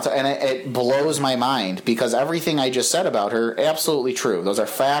don't want to, and it blows my mind because everything I just said about her, absolutely true. Those are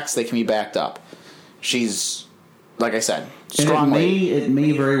facts. They can be backed up. She's, like I said, strong lady. It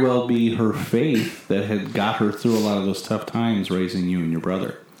may very well be her faith that had got her through a lot of those tough times raising you and your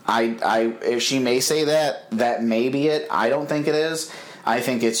brother. If she may say that may be it. I don't think it is. I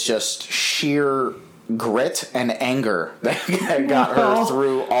think it's just sheer grit and anger that got her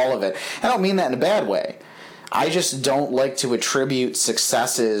through all of it. I don't mean that in a bad way. I just don't like to attribute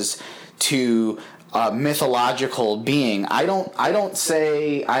successes to a mythological being. I don't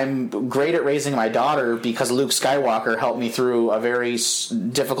say I'm great at raising my daughter because Luke Skywalker helped me through a very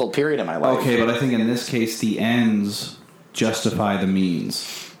difficult period in my life. Okay, but I think in this case the ends justify the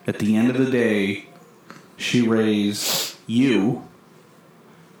means. At the end of the day, she raised you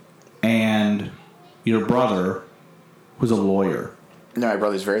and your brother, who's a lawyer. No, my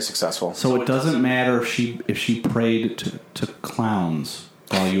brother's very successful. So it doesn't matter if she prayed to clowns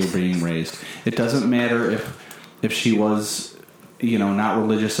while you were being raised. It doesn't matter if she was, not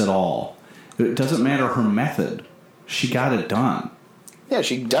religious at all. It doesn't matter her method. She got it done. Yeah,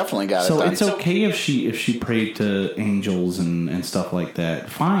 she definitely got it done. So it's okay if she prayed to angels and stuff like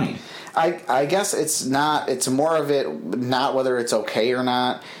that. Fine. I guess it's not. It's more of it. Not whether it's okay or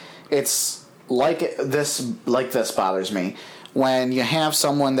not. It's like this bothers me when you have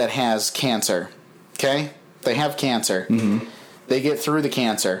someone that has cancer. Okay, they have cancer. Mm-hmm. They get through the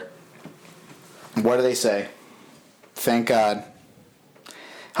cancer. What do they say? Thank God.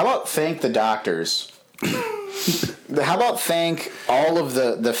 How about thank the doctors? How about thank all of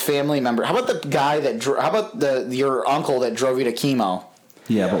the family members? How about the guy that? How about your uncle that drove you to chemo?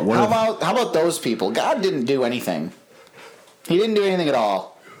 Yeah, but how about those people? God didn't do anything. He didn't do anything at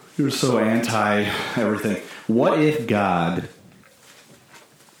all. You're so anti everything. What if God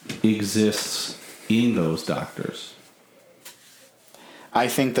exists in those doctors? I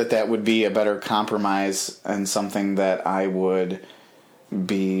think that would be a better compromise and something that I would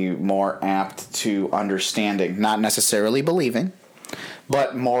be more apt to understanding. Not necessarily believing,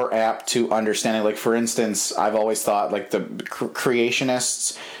 but more apt to understanding. Like, for instance, I've always thought, like, the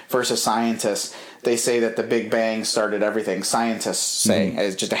creationists versus scientists, they say that the Big Bang started everything. Scientists say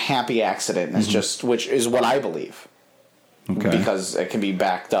it's just a happy accident. It's just, which is what I believe. Okay. Because it can be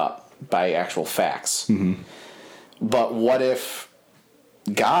backed up by actual facts. Mm-hmm. But what if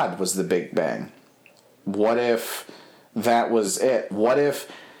God was the Big Bang? What if that was it? What if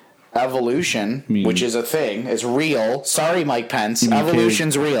evolution, which is a thing, is real? Sorry, Mike Pence.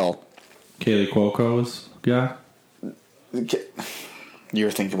 Evolution's real. Kaylee Cuoco's God?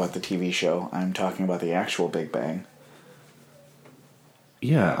 You're thinking about the TV show. I'm talking about the actual Big Bang.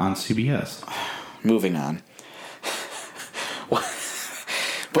 Yeah, on CBS. Moving on.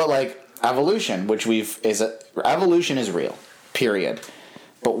 But like evolution, evolution is real. Period.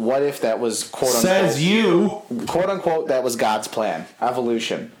 But what if that was quote unquote that was God's plan?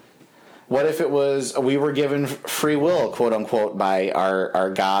 Evolution. What if it was we were given free will, quote unquote, by our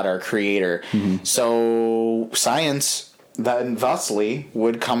God, our creator? Mm-hmm. So science then thusly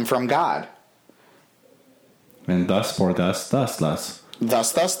would come from God. And thus for thus. Thus.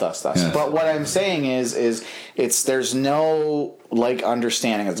 Yes. But what I'm saying is there's no like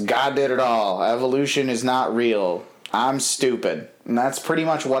understanding. It's God did it all. Evolution is not real. I'm stupid. And that's pretty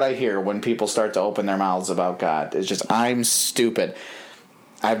much what I hear when people start to open their mouths about God. It's just, I'm stupid.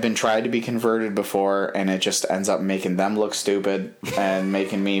 I've been tried to be converted before, and it just ends up making them look stupid and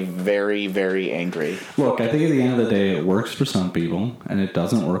making me very, very angry. Look, I think at the end of the day, it works for some people, and it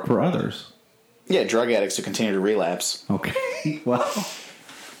doesn't work for others. Yeah, drug addicts who continue to relapse. Okay, well...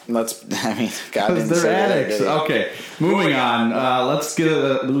 God didn't they're say addicts. That, okay, moving on. Let's get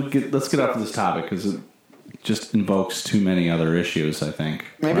off of this topic, because it just invokes too many other issues, I think.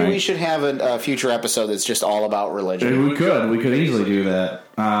 Maybe we should have a future episode that's just all about religion. We could easily do that.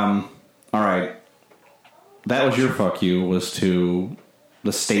 All right. That was your fuck you, was to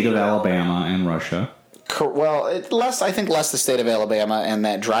the state of Alabama and Russia. Well, I think less the state of Alabama and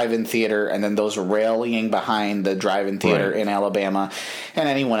that drive-in theater, and then those rallying behind the drive-in theater in Alabama, and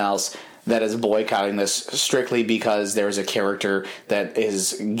anyone else. that is boycotting this strictly because there's a character that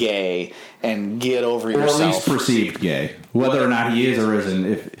is gay, and get over or yourself. at least perceived gay, whether or not he is or isn't.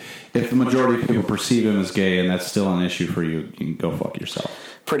 If the majority of people perceive him as gay and that's still an issue for you, you can go fuck yourself.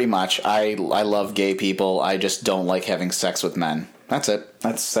 Pretty much. I love gay people. I just don't like having sex with men. That's it.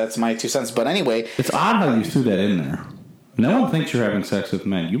 That's my 2 cents. But anyway, It's odd how you threw that in there. No one thinks you're having sex with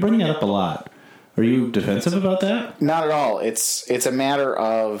men. You bring that up a lot. Are you defensive about that? not at all. It's a matter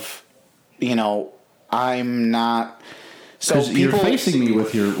of, I'm not. So Because you're people facing me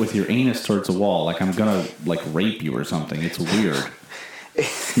with your anus towards the wall, like I'm gonna rape you or something. It's weird.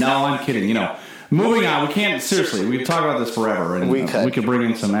 No, I'm kidding. Moving on. We can't seriously. We could talk about this forever, and We could. we could bring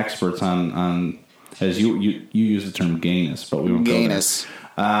in some experts on as you use the term gayness, but we won't go there. gayness.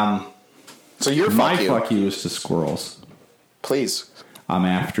 So you're My fuck you. fuck you is to squirrels. Please. I'm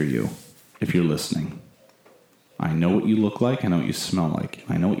after you. If you're listening, I know what you look like. I know what you smell like.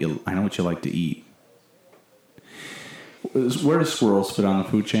 I know what you like to eat. Where do squirrels fit on the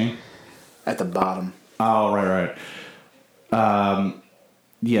food chain? At the bottom. Oh, right.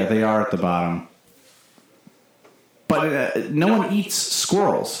 Yeah, they are at the bottom. But no one eats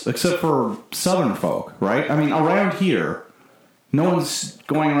squirrels except for southern folk, right? I mean, around here, no one's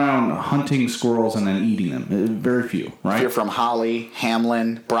going around hunting squirrels and then eating them. Very few, If right? you're from Holly,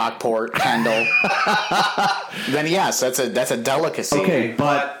 Hamlin, Brockport, Kendall, then yes, that's a delicacy. Okay,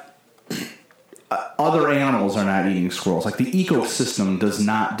 but other animals are not eating squirrels. Like the ecosystem does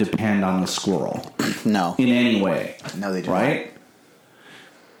not depend on the squirrel No. in any way, No, they do right?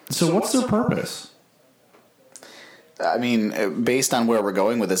 So what's their purpose? I mean, based on where we're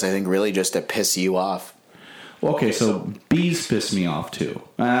going with this, I think really just to piss you off. Okay, so bees piss me off too.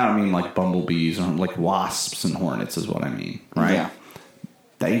 I don't mean like bumblebees or like wasps and hornets is what I mean, right? Yeah.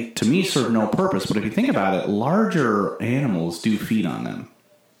 They, to me, serve no purpose. But if you think about it, larger animals do feed on them.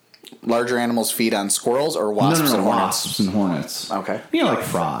 Larger animals feed on squirrels or wasps no, and hornets? wasps and hornets. Okay. Like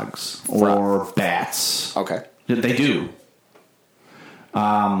frogs or bats. Okay. They do.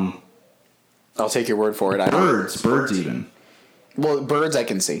 I'll take your word for it. Birds even. Well, birds I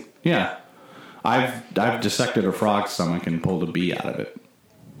can see. Yeah. I've dissected a frog's stomach and pulled a bee out of it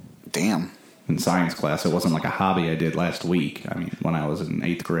Damn. in science class. It wasn't like a hobby I did last week. I mean, when I was in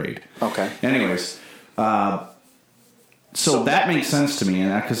 8th grade. Okay. Anyways, so that makes sense to me,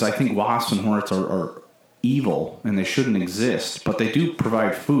 and because I think wasps and hornets are evil and they shouldn't exist, but they do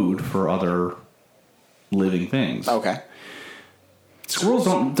provide food for other living things. Okay. Squirrels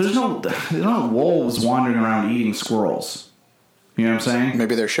don't. There aren't wolves wandering around eating squirrels. You know what I'm saying?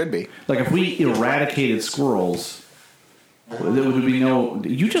 Maybe there should be. Like if we eradicated squirrels, there would be no.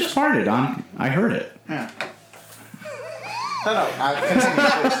 You just farted on. I heard it. Yeah. No.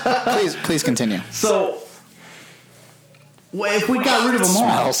 Continue, please continue. So, if we got rid of them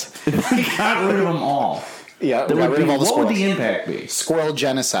all, Smells. if we got rid of them all, Yeah. there got would rid be, of all the what would squirrels. the impact be? Squirrel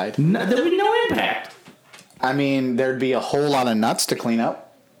genocide. No, there would be no impact. I mean, there'd be a whole lot of nuts to clean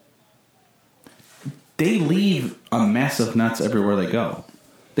up. They leave a mess of nuts everywhere they go.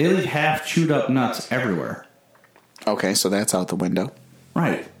 They leave half chewed up nuts everywhere. Okay, so that's out the window.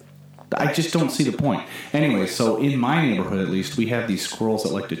 Right. I just don't see the point. Anyway, so in my neighborhood at least, we have these squirrels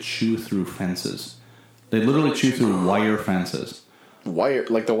that like to chew through fences. They literally chew through wire fences. Wire,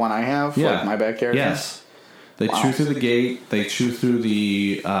 like the one I have, like my backyard. Yes. They chew through the gate. They chew through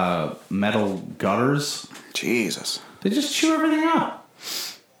the metal gutters. Jesus. They just chew everything up.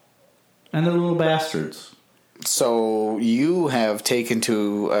 And they're little bastards. So you have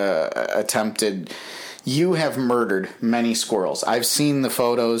you have murdered many squirrels. I've seen the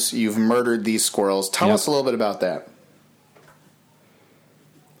photos. You've murdered these squirrels. Tell Yep. us a little bit about that.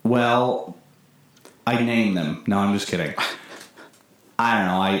 Well, I name them. No, I'm just kidding. I don't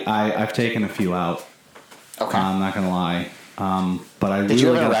know. I've taken a few out. Okay. I'm not going to lie. But I Did you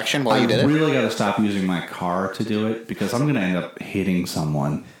have an erection while you did it? I really got to stop using my car to do it because I'm going to end up hitting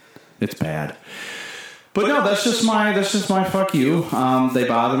someone. It's bad. But no, that's just my fuck you. They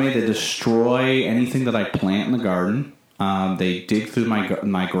bother me. They destroy anything that I plant in the garden. They dig through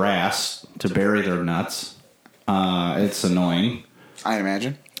my grass to bury their nuts. It's annoying. I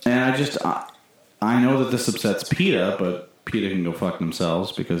imagine. And I know that this upsets PETA, but PETA can go fuck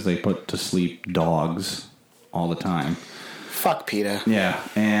themselves because they put to sleep dogs all the time. Fuck PETA. Yeah,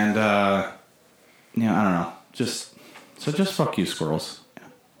 and I don't know. Just fuck you, squirrels.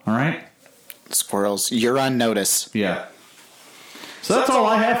 All right? Squirrels, you're on notice. Yeah. So that's all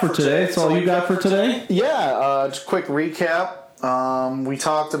I have for today. That's all you got for today? Yeah, just quick recap. We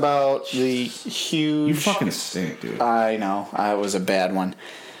talked about the huge... You fucking stink, dude. I know. It was a bad one.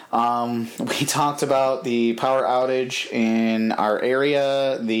 We talked about the power outage in our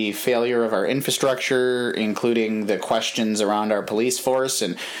area, the failure of our infrastructure, including the questions around our police force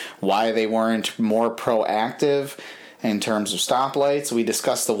and why they weren't more proactive in terms of stoplights. We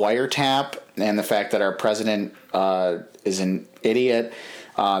discussed the wiretap and the fact that our president is an idiot,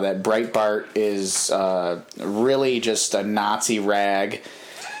 that Breitbart is really just a Nazi rag.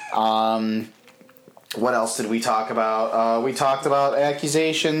 What else did we talk about? We talked about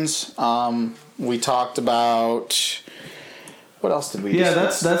accusations. We talked about... What else did we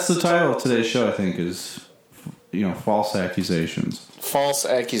discuss? That's the title of today's show, I think, is, false accusations. False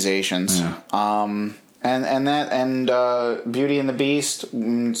accusations. Yeah. And Beauty and the Beast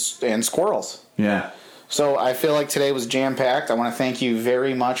and squirrels. Yeah. So I feel like today was jam-packed. I want to thank you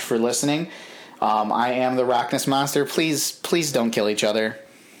very much for listening. I am the Rockness Monster. Please don't kill each other.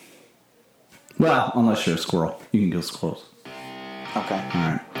 Well, unless you're a squirrel. You can kill squirrels. Okay.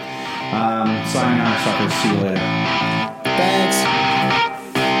 All right. Sayonara, suckers. See you later.